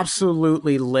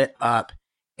 absolutely lit up,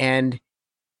 and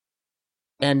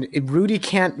Rudy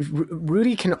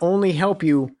can only help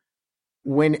you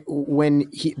when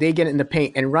they get in the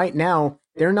paint. And right now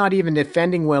they're not even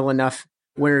defending well enough.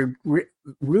 Where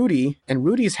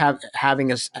Rudy's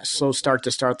having a slow start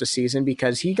to start the season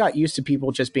because he got used to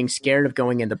people just being scared of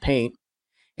going in the paint,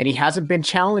 and he hasn't been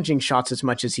challenging shots as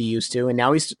much as he used to. And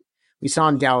now we saw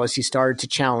in Dallas he started to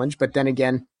challenge, but then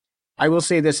again, I will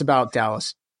say this about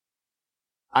Dallas: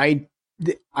 I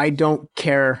don't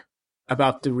care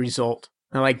about the result.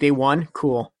 Like, they won,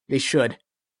 cool, they should.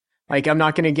 Like, I'm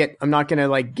not gonna get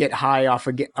high off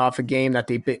a game that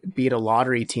they beat a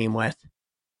lottery team with.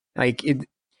 Like,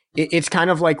 it's kind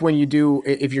of like when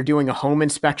if you're doing a home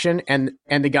inspection and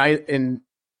the guy and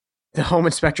the home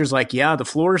inspector's like, yeah, the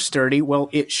floor is sturdy. Well,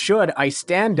 it should. I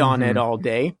stand on it all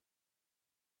day.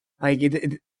 Like,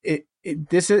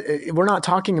 we're not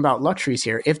talking about luxuries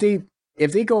here. If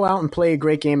they go out and play a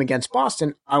great game against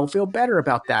Boston, I'll feel better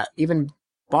about that. Even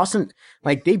Boston,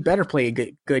 like, they better play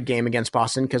a good game against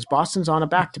Boston because Boston's on a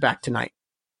back-to-back tonight.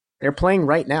 They're playing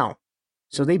right now.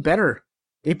 So they better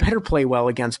play well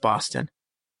against Boston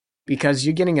because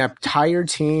you're getting a tired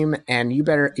team and you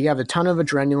have a ton of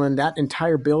adrenaline. That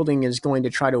entire building is going to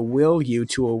try to will you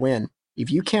to a win. If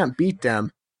you can't beat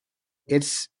them,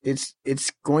 it's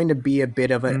going to be a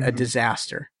bit of a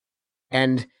disaster.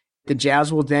 And the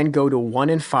Jazz will then go to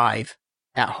 1-5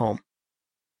 at home.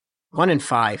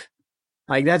 1-5.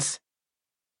 Like,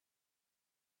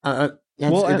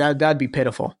 that'd be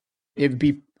pitiful. It'd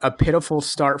be a pitiful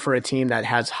start for a team that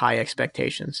has high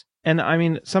expectations. And I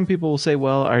mean, some people will say,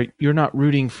 well, you're not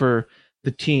rooting for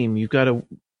the team. You've got to,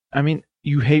 I mean,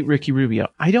 you hate Ricky Rubio.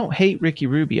 I don't hate Ricky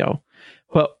Rubio,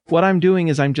 but what I'm doing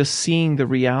is I'm just seeing the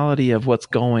reality of what's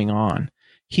going on.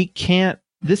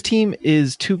 This team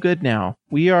is too good now.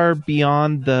 We are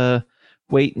beyond the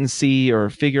wait and see or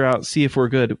see if we're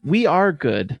good. We are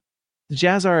good. The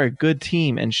Jazz are a good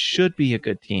team and should be a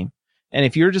good team. And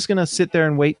if you're just going to sit there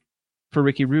and wait for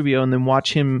Ricky Rubio and then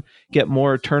watch him get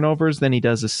more turnovers than he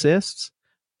does assists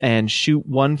and shoot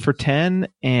 1 for 10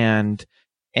 and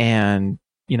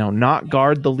not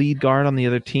guard the lead guard on the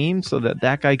other team so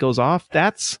that guy goes off,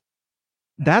 that's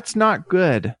not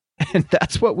good. And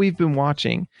that's what we've been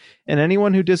watching. And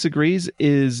anyone who disagrees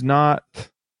you're not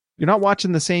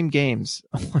watching the same games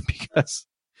because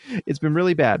it's been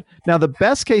really bad. Now, the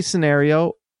best case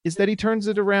scenario is that he turns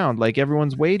it around like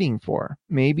everyone's waiting for.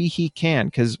 Maybe he can,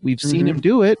 because we've seen him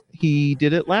do it. He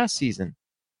did it last season.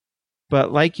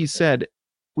 But like you said,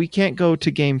 we can't go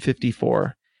to game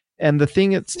 54. And the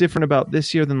thing that's different about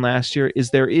this year than last year is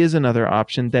there is another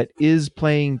option that is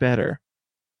playing better.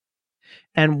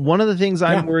 And one of the things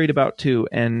I'm worried about too,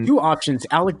 and 2 options,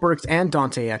 Alec Burks and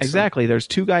Dante Exum. Exactly. There's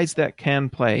 2 guys that can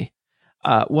play.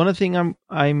 One of the things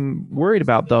I'm worried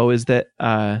about though is that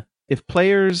if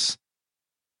players,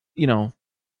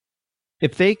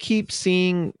 if they keep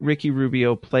seeing Ricky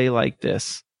Rubio play like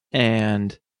this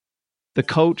and the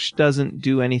coach doesn't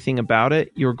do anything about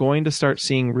it, you're going to start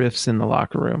seeing rifts in the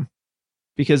locker room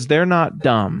because they're not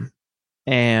dumb.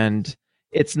 And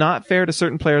it's not fair to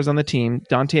certain players on the team,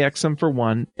 Dante Exum for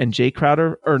one, and Jay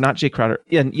Crowder for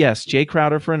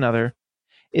another.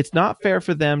 It's not fair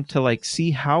for them to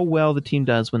see how well the team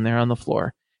does when they're on the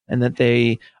floor and that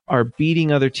they are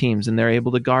beating other teams and they're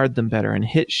able to guard them better and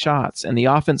hit shots and the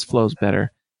offense flows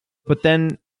better, but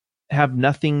then have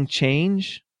nothing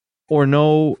change or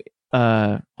no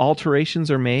alterations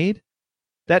are made.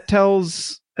 That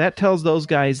tells those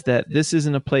guys that this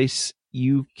isn't a place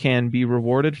you can be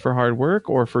rewarded for hard work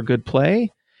or for good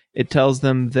play. It tells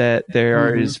them that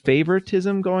there is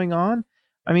favoritism going on.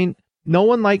 I mean, no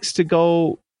one likes to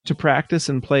go to practice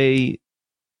and play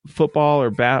football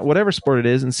or whatever sport it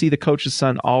is and see the coach's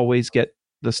son always get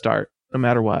the start, no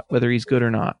matter what, whether he's good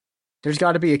or not. There's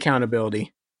got to be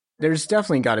accountability. There's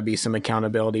definitely got to be some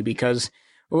accountability because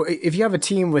if you have a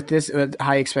team with this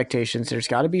high expectations, there's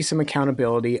got to be some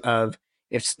accountability of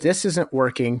if this isn't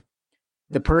working,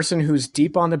 the person who's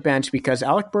deep on the bench, because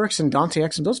Alec Burks and Dante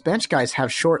Exum, those bench guys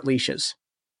have short leashes.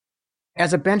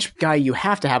 As a bench guy, you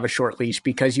have to have a short leash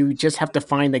because you just have to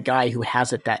find the guy who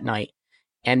has it that night.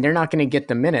 And they're not going to get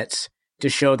the minutes to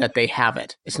show that they have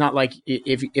it. It's not like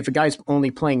if a guy's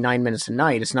only playing 9 minutes a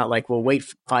night, it's not like, well, wait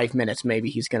 5 minutes, maybe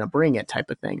he's going to bring it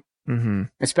type of thing. Mm-hmm.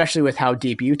 Especially with how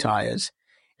deep Utah is.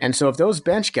 And so if those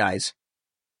bench guys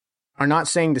are not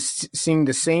seeing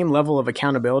the same level of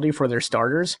accountability for their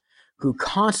starters who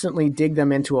constantly dig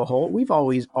them into a hole, we've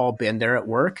always all been there at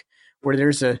work where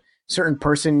there's a certain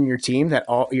person in your team that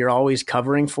you're always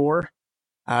covering for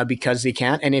because they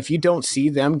can't. And if you don't see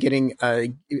them getting,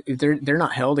 they're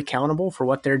not held accountable for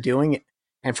what they're doing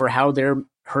and for how they're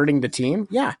hurting the team.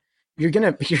 Yeah,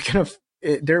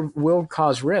 there will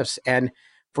cause rifts. And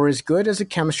for as good as the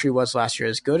chemistry was last year,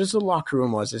 as good as the locker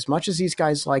room was, as much as these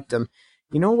guys liked them,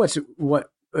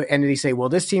 and they say, well,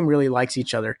 this team really likes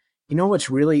each other. You know what's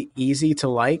really easy to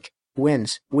like?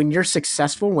 Wins. When you're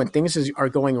successful, when things are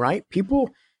going right,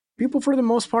 people for the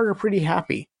most part are pretty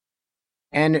happy.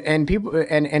 And people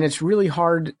and it's really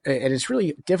hard and it's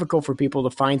really difficult for people to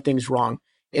find things wrong.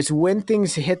 It's when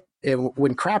things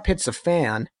when crap hits the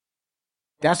fan,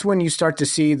 that's when you start to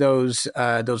see those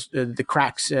the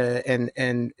cracks and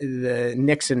the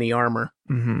nicks in the armor.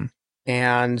 Mm-hmm.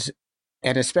 And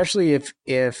especially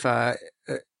if I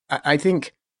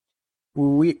think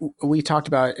we talked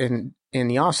about in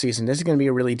the offseason, this is going to be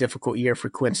a really difficult year for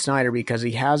Quinn Snyder because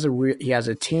he has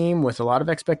a team with a lot of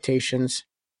expectations,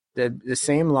 the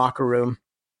same locker room.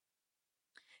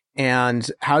 And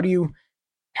how do you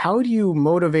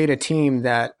motivate a team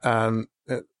that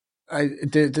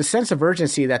the sense of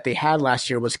urgency that they had last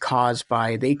year was caused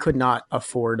by they could not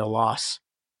afford a loss.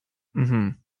 Mm-hmm.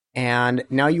 And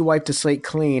now you wipe the slate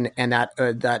clean, and that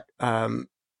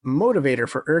motivator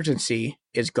for urgency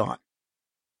is gone.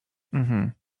 Mm-hmm.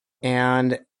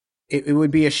 And it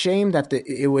would be a shame that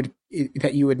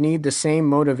that you would need the same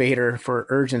motivator for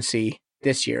urgency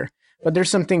this year. But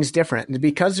there's some things different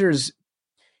because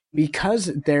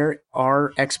there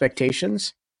are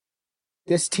expectations.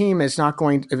 This team is not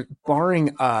going to,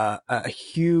 barring a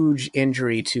huge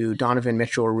injury to Donovan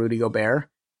Mitchell or Rudy Gobert,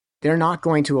 they're not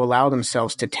going to allow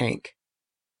themselves to tank.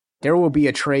 There will be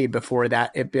a trade before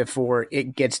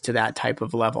it gets to that type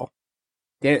of level.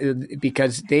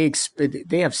 Because they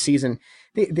have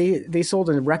they sold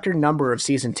a record number of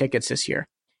season tickets this year.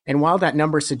 And while that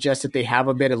number suggests that they have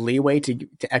a bit of leeway to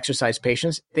exercise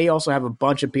patience, they also have a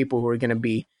bunch of people who are going to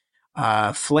be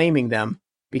flaming them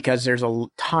because there's a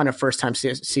ton of first-time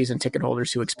season ticket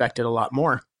holders who expected a lot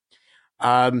more.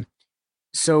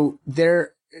 So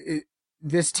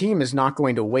this team is not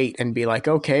going to wait and be like,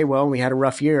 okay, well, we had a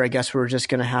rough year. I guess we're just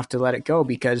going to have to let it go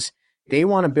because they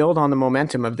want to build on the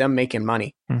momentum of them making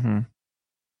money. Mm-hmm.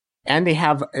 And they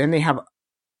have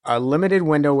a limited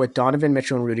window with Donovan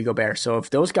Mitchell and Rudy Gobert. So if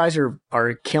those guys are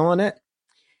killing it,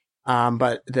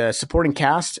 but the supporting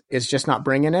cast is just not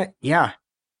bringing it, yeah.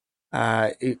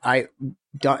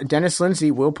 Dennis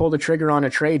Lindsey will pull the trigger on a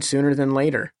trade sooner than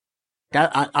later.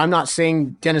 I'm not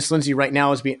saying Dennis Lindsey right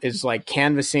now is like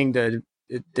canvassing the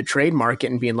trade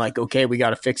market and being like, okay, we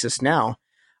got to fix this now.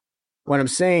 What I'm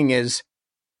saying is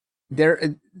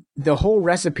the whole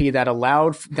recipe that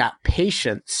allowed that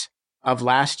patience of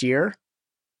last year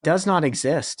does not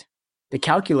exist. The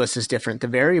calculus is different. The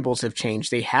variables have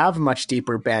changed. They have much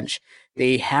deeper bench.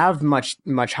 They have much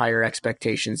higher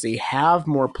expectations. They have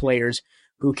more players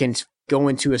who can go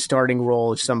into a starting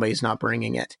role if somebody's not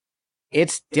bringing it.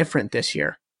 It's different this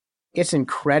year. It's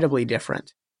incredibly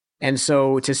different. And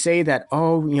so to say that,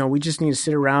 we just need to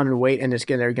sit around and wait and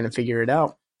they're going to figure it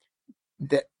out,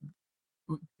 that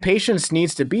patience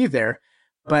needs to be there,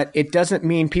 but it doesn't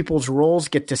mean people's roles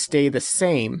get to stay the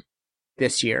same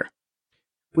this year.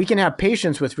 We can have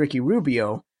patience with Ricky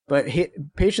Rubio, but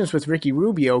patience with Ricky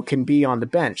Rubio can be on the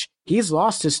bench. He's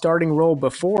lost his starting role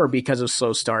before because of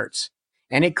slow starts.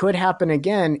 And it could happen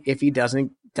again if he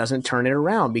doesn't turn it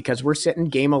around, because we're sitting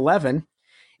game 11.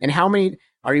 And how many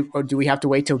do we have to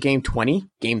wait till game 20,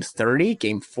 game 30,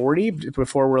 game 40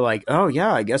 before we're like, oh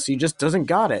yeah, I guess he just doesn't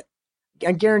got it.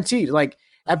 I guarantee, by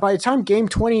the time game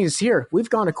 20 is here, we've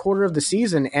gone a quarter of the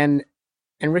season and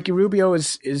Ricky Rubio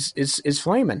is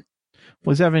flaming.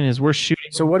 What's happening is we're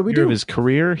shooting. So what do we do? Of his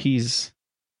career, it's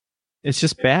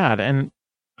just bad, and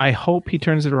I hope he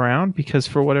turns it around, because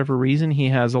for whatever reason he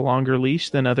has a longer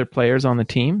leash than other players on the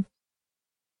team.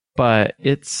 But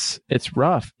it's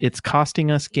rough. It's costing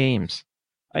us games.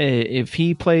 If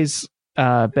he plays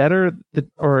better,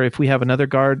 or if we have another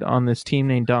guard on this team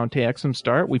named Dante Exum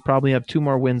start, we probably have 2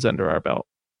 more wins under our belt,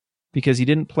 because he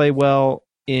didn't play well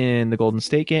in the Golden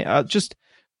State game.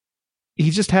 He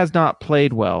just has not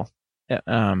played well.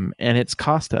 And it's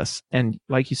cost us. And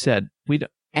like you said,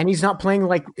 and he's not playing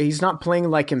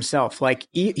like himself. Like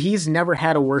he's never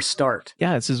had a worse start.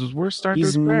 Yeah, it's his worst start.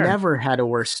 He's never had a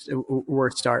worse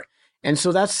start. And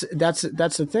so that's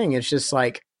the thing. It's just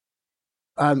like,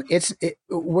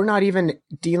 we're not even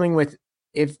dealing with,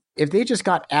 if they just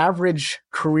got average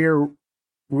career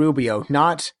Rubio,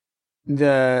 not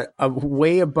the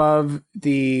way above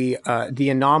the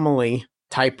anomaly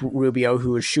type Rubio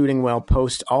who is shooting well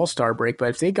post All-Star break,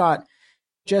 but if they got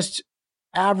just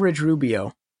average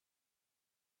Rubio,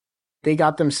 they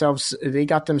got themselves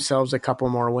a couple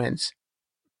more wins.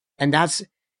 And that's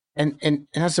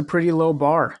a pretty low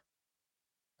bar.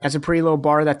 That's a pretty low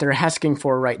bar that they're asking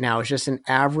for right now. It's just an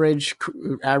average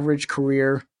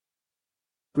career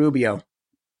Rubio.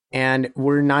 And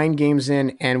we're 9 games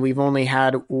in and we've only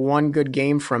had 1 good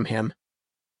game from him.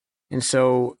 And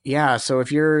so, yeah, so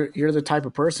if you're the type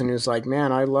of person who's like,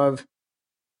 man, I love,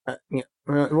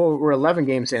 we're 11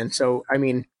 games in. So, I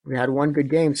mean, we had 1 good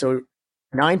game. So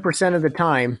 9% of the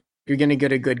time you're going to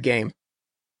get a good game.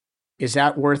 Is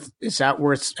that worth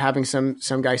having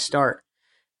some guy start?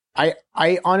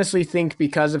 I honestly think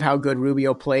because of how good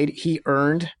Rubio played, he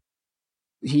earned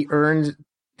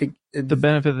the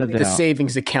benefit of the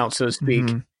savings account, so to speak.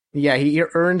 Mm-hmm. Yeah, he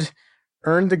earned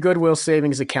the goodwill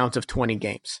savings account of 20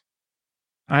 games.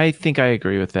 I think I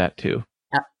agree with that too.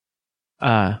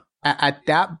 At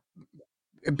that,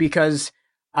 because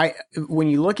when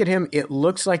you look at him, it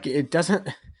looks like it doesn't,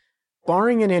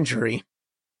 barring an injury,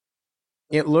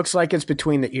 it looks like it's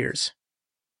between the ears.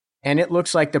 And it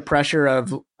looks like the pressure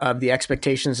of the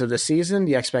expectations of the season,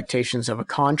 the expectations of a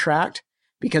contract,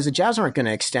 because the Jazz aren't going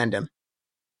to extend him.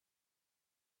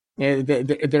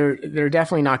 They're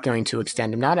definitely not going to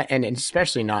extend him, and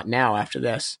especially not now after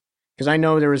this. Because I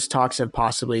know there was talks of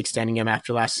possibly extending him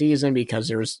after last season because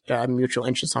there was mutual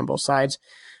interest on both sides.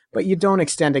 But you don't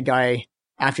extend a guy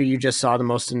after you just saw the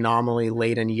most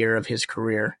anomaly-laden year of his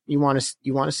career. You want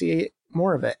to see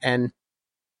more of it.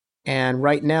 And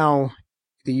right now,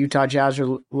 the Utah Jazz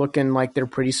are looking like they're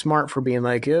pretty smart for being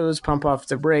like, let's pump off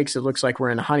the brakes. It looks like we're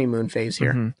in a honeymoon phase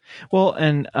here. Mm-hmm. Well,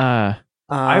 and I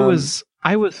was,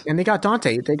 and they got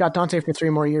Dante. They got Dante for 3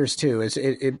 more years too.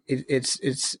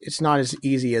 It's not as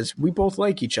easy as we both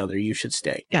like each other. You should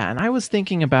stay. Yeah, and I was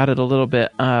thinking about it a little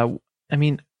bit. I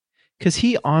mean, because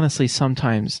he honestly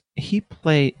sometimes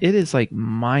it is like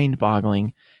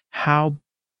mind-boggling how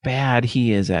bad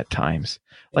he is at times.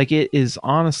 Like it is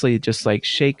honestly just like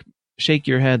shake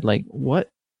your head. Like, what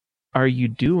are you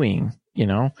doing? You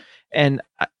know, and.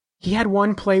 He had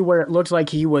one play where it looked like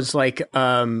he was like,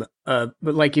 but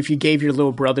like if you gave your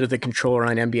little brother the controller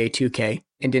on NBA 2K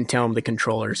and didn't tell him the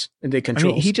controls. I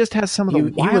mean, he just has some of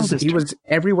the wildest. He was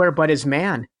everywhere but his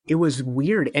man. It was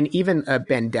weird. And even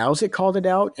Ben Dowsett called it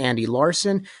out, Andy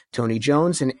Larson, Tony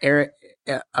Jones, and Eric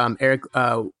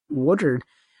Woodard.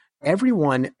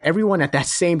 Everyone at that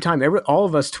same time, all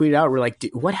of us tweeted out, we're like,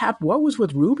 what happened? What was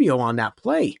with Rubio on that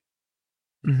play?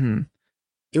 Mm-hmm.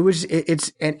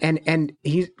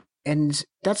 And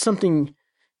that's something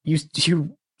you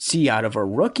see out of a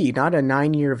rookie, not a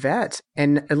 9-year vet,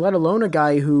 and let alone a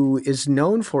guy who is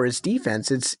known for his defense.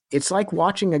 It's like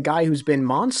watching a guy who's been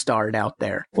monstered out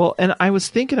there. Well, and I was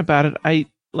thinking about it.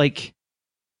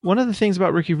 One of the things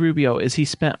about Ricky Rubio is he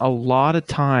spent a lot of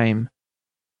time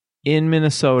in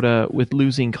Minnesota with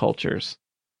losing cultures.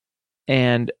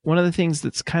 And one of the things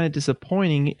that's kind of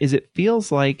disappointing is it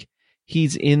feels like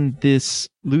he's in this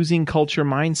losing culture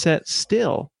mindset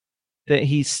still, that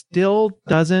he still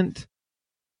doesn't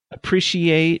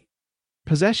appreciate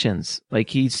possessions. Like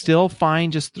he's still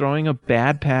fine just throwing a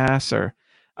bad pass or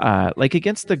like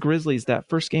against the Grizzlies, that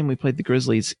first game we played the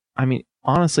Grizzlies. I mean,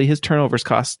 honestly, his turnovers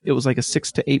cost, it was like a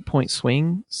 6 to 8 point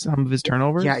swing. Some of his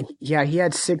turnovers. Yeah. He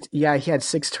had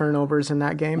 6 turnovers in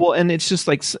that game. Well, and it's just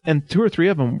like, and 2 or 3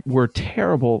 of them were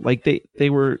terrible. Like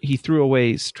he threw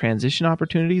away transition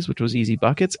opportunities, which was easy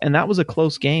buckets. And that was a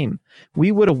close game.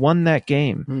 We would have won that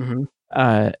game.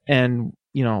 Mm-hmm. And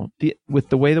you know, with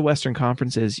the way the Western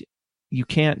Conference is, you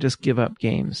can't just give up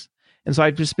games. And so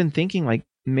I've just been thinking like,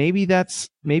 maybe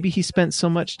he spent so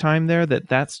much time there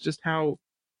that's just how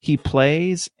he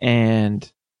plays.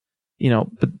 And, you know,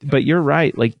 but you're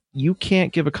right. Like you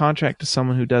can't give a contract to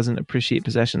someone who doesn't appreciate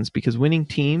possessions, because winning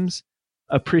teams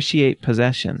appreciate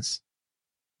possessions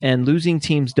and losing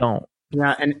teams don't.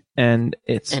 Yeah, and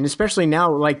especially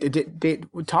now, like they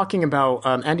talking about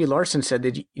Andy Larson said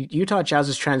that Utah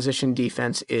Jazz's transition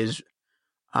defense is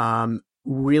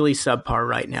really subpar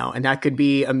right now, and that could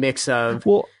be a mix of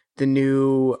the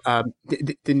new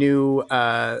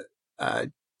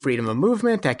freedom of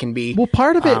movement. That can be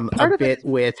part of it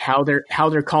with how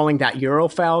they're calling that Euro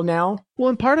foul now. Well,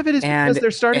 and part of it is because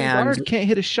their starting guard can't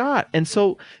hit a shot, and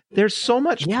so there's so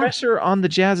much pressure on the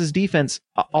Jazz's defense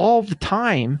all the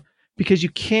time. Because you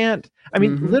can't, I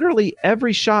mean, literally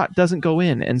every shot doesn't go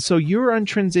in. And so you're on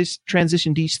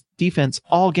transition defense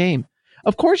all game.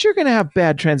 Of course, you're going to have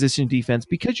bad transition defense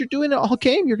because you're doing it all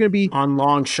game. You're going to be on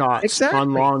long shots. Exactly.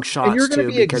 On long shots, and you're going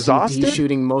to be exhausted. He's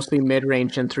shooting mostly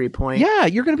mid-range and 3-point. Yeah,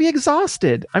 you're going to be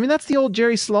exhausted. I mean, that's the old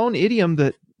Jerry Sloan idiom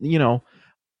that, you know,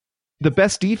 the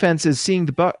best defense is seeing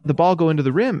the ball go into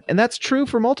the rim. And that's true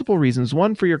for multiple reasons.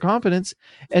 One, for your confidence.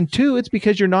 And 2, it's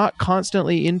because you're not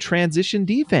constantly in transition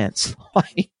defense.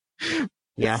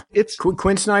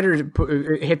 Quinn Snyder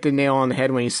hit the nail on the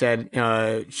head when he said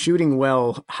shooting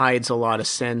well hides a lot of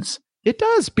sins. It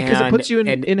does, because it puts you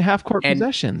in half-court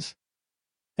possessions.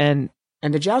 And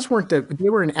the Jazz they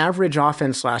were an average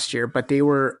offense last year, but they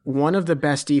were one of the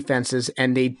best defenses,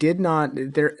 and they did not...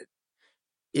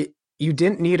 You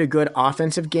didn't need a good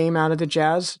offensive game out of the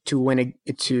Jazz to win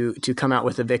to come out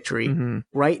with a victory. Mm-hmm.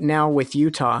 Right now with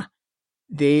Utah,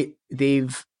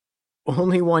 they've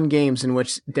only won games in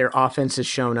which their offense has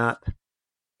shown up.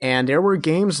 And there were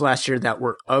games last year that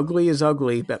were ugly as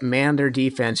ugly, but man, their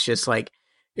defense just like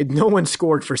no one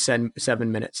scored for 7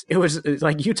 minutes. It was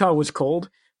like Utah was cold,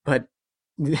 but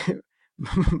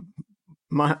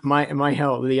my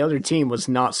hell, the other team was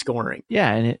not scoring.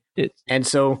 Yeah, and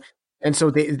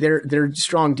so their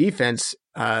strong defense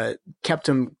kept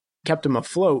them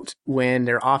afloat when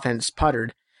their offense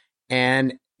puttered,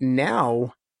 and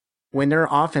now when their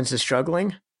offense is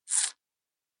struggling,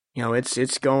 you know it's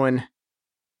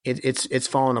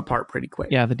falling apart pretty quick.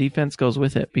 Yeah, the defense goes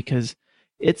with it because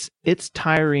it's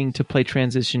tiring to play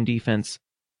transition defense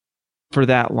for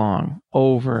that long,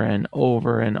 over and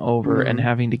over and over, and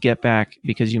having to get back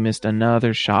because you missed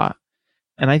another shot.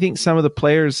 And I think some of the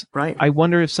players, right. I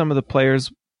wonder if some of the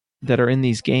players that are in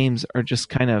these games are just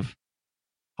kind of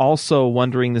also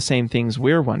wondering the same things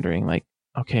we're wondering. Like,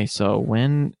 okay, so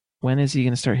when is he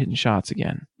going to start hitting shots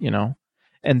again? You know,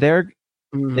 and the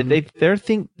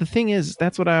thing is,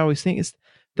 that's what I always think is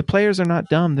the players are not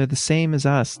dumb. They're the same as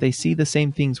us. They see the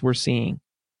same things we're seeing.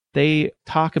 They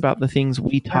talk about the things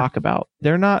we talk about.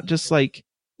 They're not just like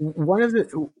one of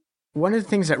the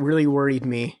things that really worried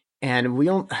me,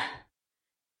 and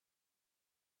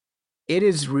it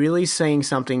is really saying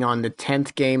something on the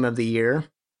 10th game of the year,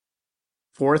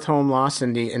 4th home loss,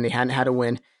 and they hadn't had a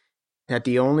win, that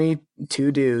the only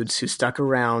 2 dudes who stuck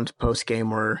around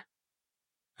post-game were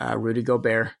Rudy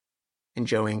Gobert and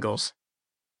Joe Ingles,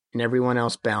 and everyone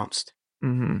else bounced.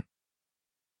 Mm-hmm.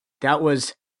 That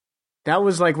was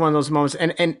like one of those moments,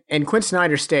 and Quinn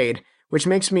Snyder stayed, which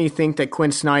makes me think that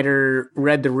Quinn Snyder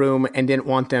read the room and didn't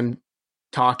want them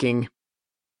talking,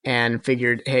 and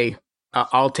figured, hey,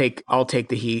 I'll take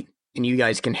the heat, and you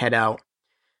guys can head out.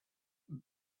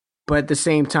 But at the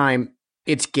same time,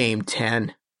 it's game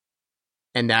 10,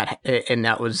 and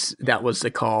that was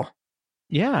the call.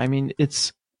 Yeah, I mean,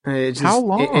 it's just, how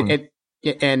long?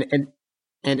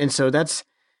 And so that's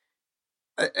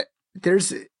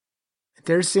there's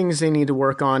there's things they need to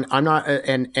work on. I'm not,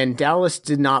 and Dallas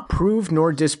did not prove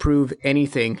nor disprove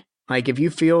anything. Like, if you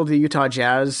feel the Utah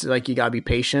Jazz, like, you gotta be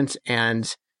patient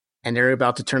and they're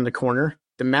about to turn the corner.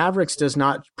 The Mavericks does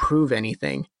not prove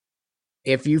anything.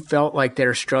 If you felt like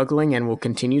they're struggling and will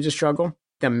continue to struggle,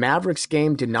 the Mavericks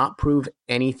game did not prove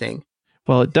anything.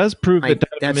 Well, it does prove Like, that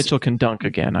Donovan Mitchell can dunk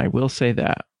again. I will say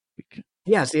that.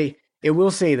 Yes, it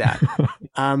will say that.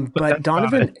 But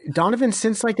Donovan,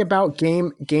 since like about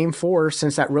game 4,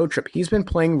 since that road trip, he's been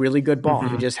playing really good ball.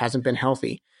 He just hasn't been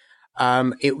healthy.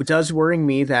 It does worry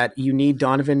me that you need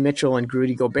Donovan Mitchell and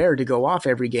Rudy Gobert to go off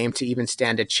every game to even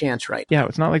stand a chance, right? Yeah,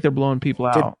 it's not like they're blowing people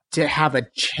out. To have a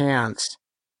chance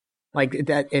like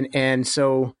that. And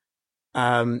so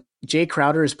Jay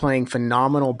Crowder is playing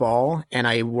phenomenal ball, and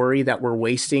I worry that we're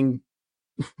wasting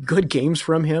good games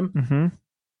from him.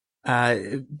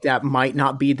 That might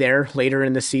not be there later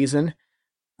in the season.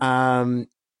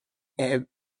 It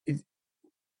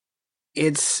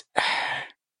is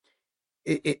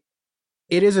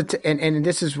and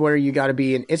this is where you got to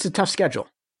be. It's a tough schedule.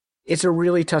 It's a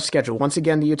really tough schedule. Once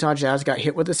again, the Utah Jazz got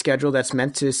hit with a schedule that's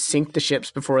meant to sink the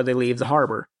ships before they leave the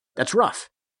harbor. That's rough.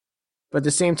 But at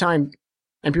the same time,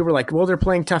 and people are like, well, they're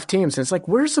playing tough teams. And it's like,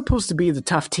 we're supposed to be the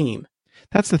tough team.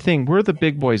 That's the thing. We're the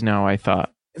big boys now, I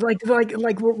thought.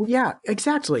 Yeah,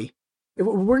 exactly.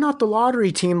 We're not the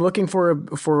lottery team looking for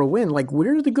a win. Like,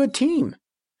 we're the good team.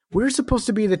 We're supposed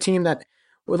to be the team that,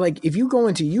 like, if you go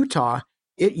into Utah,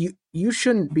 you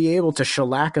shouldn't be able to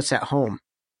shellac us at home.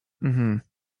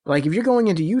 Like, if you're going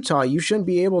into Utah, you shouldn't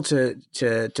be able to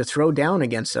throw down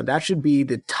against them. That should be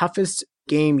the toughest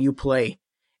game you play.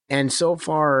 And so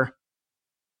far,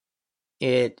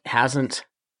 it hasn't.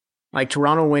 Like,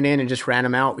 Toronto went in and just ran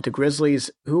them out with the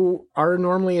Grizzlies, who are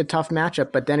normally a tough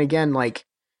matchup. But then again, like,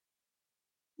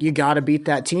 you got to beat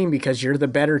that team because you're the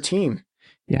better team.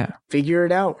 Yeah. Figure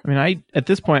it out. I mean, at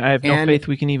this point, I have no faith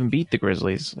we can even beat the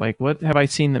Grizzlies. Like, what have I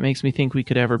seen that makes me think we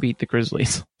could ever beat the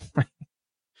Grizzlies?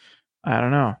 I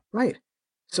don't know. Right.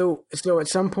 So at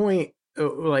some point,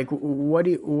 like, what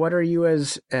are you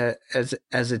as a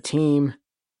team?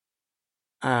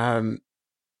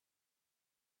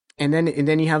 And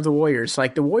then you have the Warriors.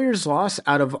 Like, the Warriors loss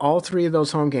out of all 3 of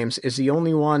those home games is the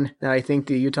only one that I think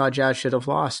the Utah Jazz should have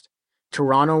lost.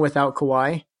 Toronto without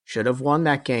Kawhi should have won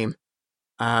that game.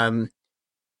 Even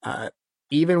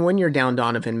when you're down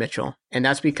Donovan Mitchell, and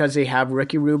that's because they have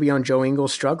Ricky Rubio and Joe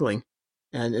Ingles struggling,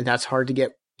 and that's hard to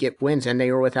get wins. And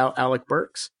they were without Alec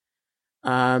Burks.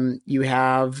 You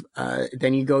have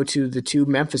then you go to the 2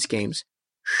 Memphis games.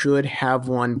 Should have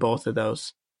won both of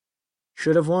those.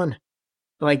 Should have won.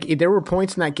 Like, there were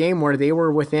points in that game where they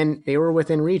were within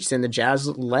reach, and the Jazz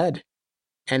led,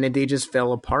 and then they just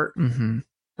fell apart.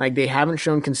 Like, they haven't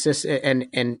shown consistent.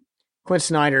 And Quinn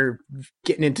Snyder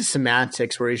getting into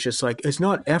semantics where he's just like, it's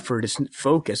not effort, it's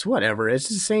focus, whatever. It's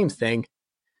the same thing.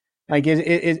 Like,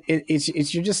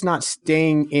 it's you're just not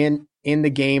staying in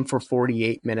the game for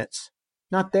 48 minutes.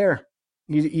 Not there.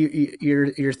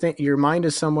 Your mind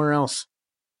is somewhere else.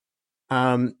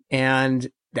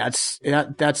 And that's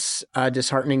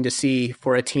disheartening to see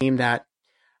for a team that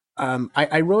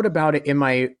I wrote about it in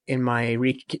my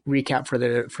recap for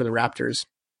the Raptors,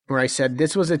 where I said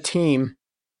this was a team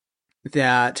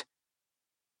that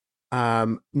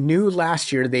knew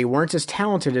last year they weren't as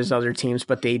talented as other teams,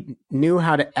 but they knew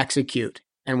how to execute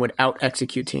and would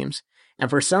out-execute teams. And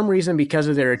for some reason, because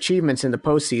of their achievements in the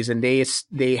postseason,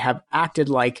 they have acted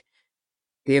like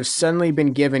they have suddenly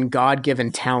been given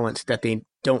God-given talent that they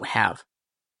don't have,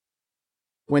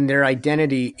 when their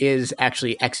identity is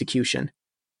actually execution.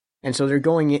 And so they're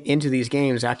going into these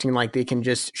games acting like they can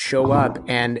just show up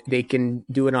and they can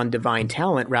do it on divine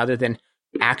talent rather than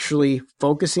actually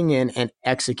focusing in and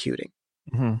executing.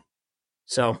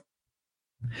 So,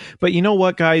 but you know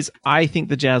what, guys? I think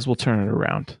the Jazz will turn it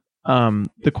around.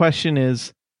 The question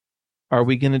is, are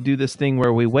we going to do this thing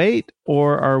where we wait,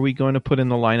 or are we going to put in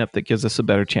the lineup that gives us a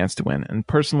better chance to win? And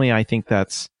personally, I think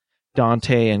that's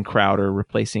Dante and Crowder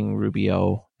replacing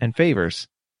Rubio and Favors.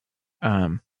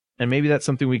 And maybe that's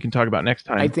something we can talk about next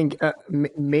time. I think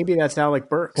maybe that's Alec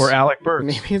Burks. Or Alec Burks.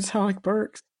 Maybe it's Alec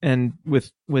Burks. And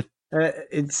with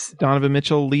it's Donovan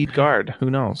Mitchell lead guard. Who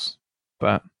knows?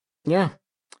 But yeah.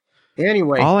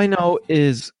 Anyway, all I know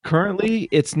is currently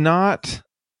it's not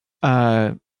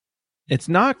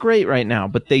great right now,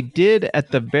 but they did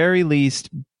at the very least.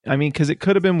 I mean, because it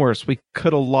could have been worse. We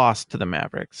could have lost to the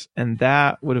Mavericks, and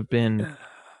that would have been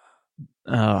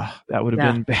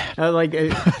been bad.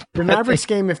 The Mavericks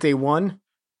game, if they won,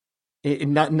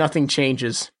 nothing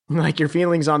changes. Like, your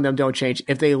feelings on them don't change.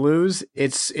 If they lose,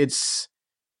 it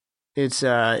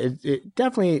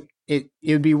definitely it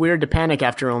would be weird to panic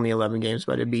after only 11 games,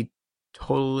 but it'd be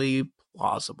totally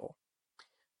plausible.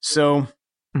 So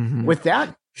with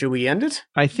that, should we end it?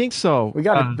 I think so. We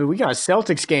got a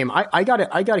Celtics game. I got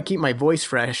to keep my voice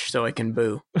fresh so I can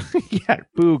boo. Yeah,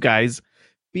 boo, guys.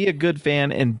 Be a good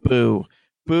fan and boo.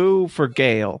 Boo for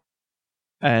Gale.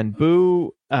 And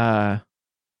boo,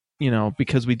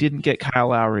 because we didn't get Kyle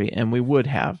Lowry, and we would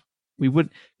have. We would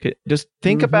just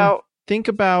think about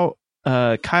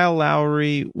Kyle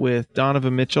Lowry with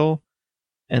Donovan Mitchell,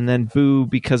 and then boo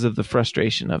because of the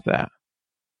frustration of that.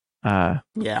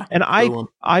 Yeah. And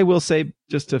I will say,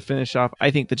 just to finish off, I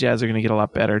think the Jazz are going to get a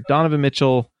lot better. Donovan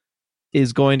Mitchell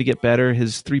is going to get better.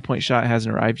 His 3-point shot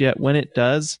hasn't arrived yet. When it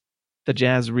does, the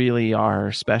Jazz really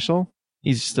are special.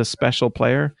 He's just a special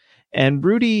player. And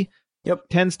Rudy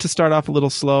tends to start off a little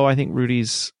slow. I think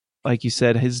Rudy's, like you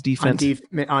said, his defense.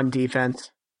 On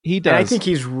defense. He does. And I think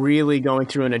he's really going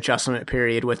through an adjustment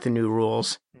period with the new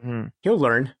rules. Mm-hmm. He'll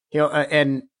learn.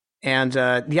 And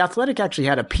The Athletic actually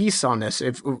had a piece on this.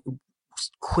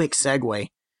 Quick segue.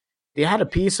 They had a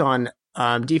piece on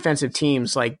defensive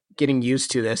teams like getting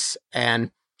used to this,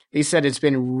 and they said it's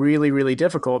been really, really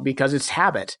difficult because it's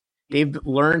habit. They've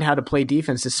learned how to play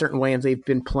defense a certain way, and they've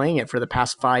been playing it for the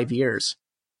past 10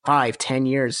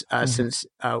 years, since,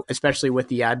 especially with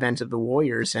the advent of the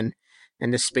Warriors and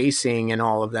the spacing and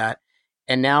all of that.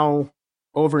 And now,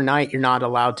 overnight, you're not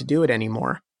allowed to do it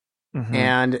anymore. Mm-hmm.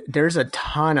 And there's a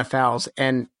ton of fouls.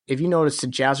 And if you notice, the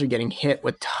Jazz are getting hit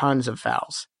with tons of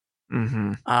fouls.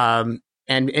 Mm-hmm.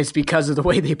 And it's because of the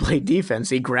way they played defense.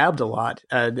 They grabbed a lot.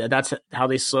 That's how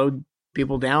they slowed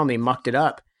people down. They mucked it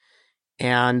up.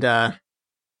 And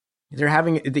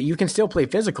you can still play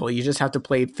physical. You just have to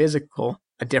play physical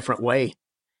a different way.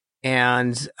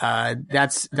 And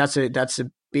that's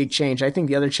a big change. I think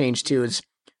the other change too is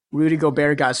Rudy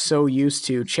Gobert got so used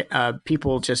to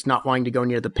people just not wanting to go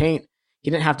near the paint. He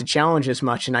didn't have to challenge as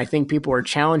much. And I think people are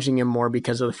challenging him more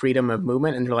because of the freedom of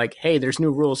movement. And they're like, hey, there's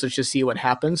new rules. Let's just see what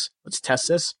happens. Let's test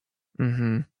this.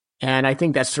 Mm-hmm. And I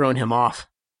think that's thrown him off.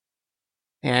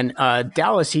 And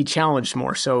Dallas, he challenged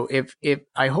more. So if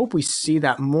I hope we see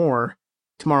that more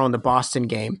tomorrow in the Boston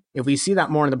game. If we see that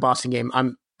more in the Boston game,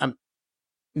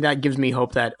 that gives me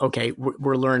hope that, okay,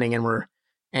 we're learning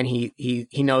and he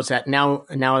knows that now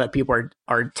that people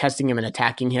are testing him and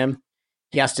attacking him,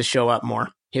 he has to show up more.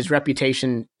 His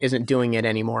reputation isn't doing it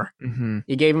anymore. Mm-hmm.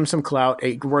 He gave him some clout.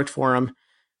 It worked for him.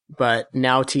 But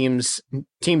now teams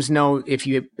know if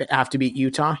you have to beat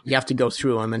Utah, you have to go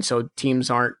through him. And so teams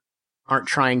aren't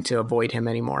trying to avoid him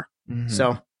anymore. Mm-hmm.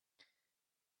 So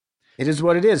it is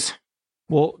what it is.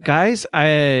 Well, guys,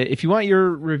 if you want your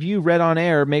review read on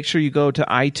air, make sure you go to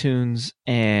iTunes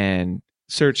and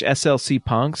search SLC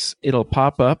Punks. It'll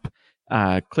pop up.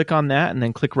 Click on that and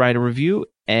then click write a review,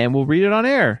 and we'll read it on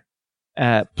air.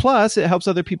 Plus, it helps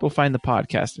other people find the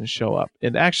podcast and show up.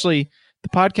 And actually, the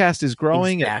podcast is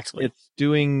growing. Exactly. It's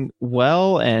doing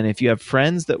well. And if you have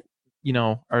friends that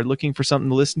are looking for something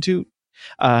to listen to,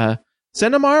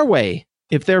 send them our way.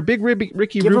 If they're big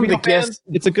Ricky Rubio fans,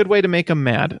 it's a good way to make them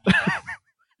mad.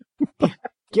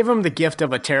 Give them the gift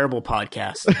of a terrible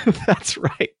podcast. That's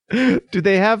right. Do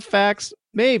they have facts?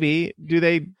 Maybe. Do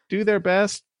they do their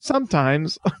best?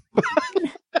 Sometimes.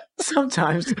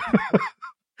 Sometimes.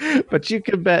 But you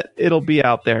can bet it'll be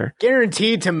out there.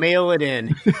 Guaranteed to mail it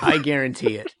in. I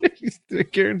guarantee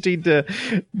it. Guaranteed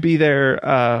to be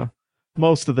there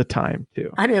most of the time,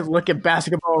 too. I didn't look at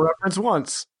Basketball Reference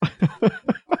once.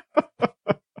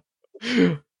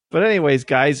 But anyways,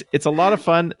 guys, it's a lot of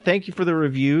fun. Thank you for the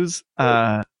reviews.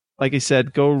 Like I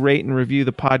said, go rate and review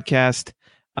the podcast.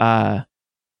 I'm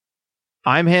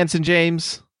Hanson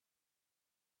James.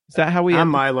 Is that how we end? I'm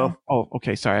Milo. Oh,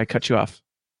 okay. Sorry, I cut you off.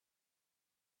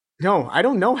 No, I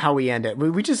don't know how we end it.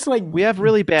 We just we have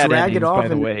really bad endings, by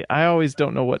the way. I always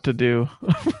don't know what to do.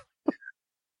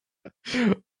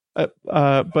 But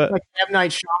like M.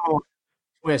 Night Shyamalan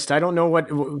twist. I don't know what.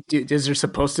 Is there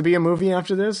supposed to be a movie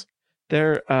after this?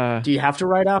 Do you have to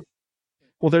write up?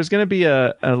 Well, there's going to be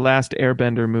a Last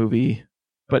Airbender movie,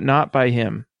 but not by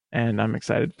him, and I'm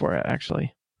excited for it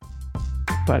actually.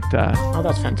 But oh,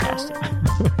 that's fantastic!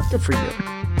 Good for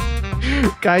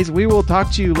you, guys. We will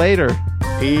talk to you later.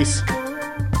 Peace.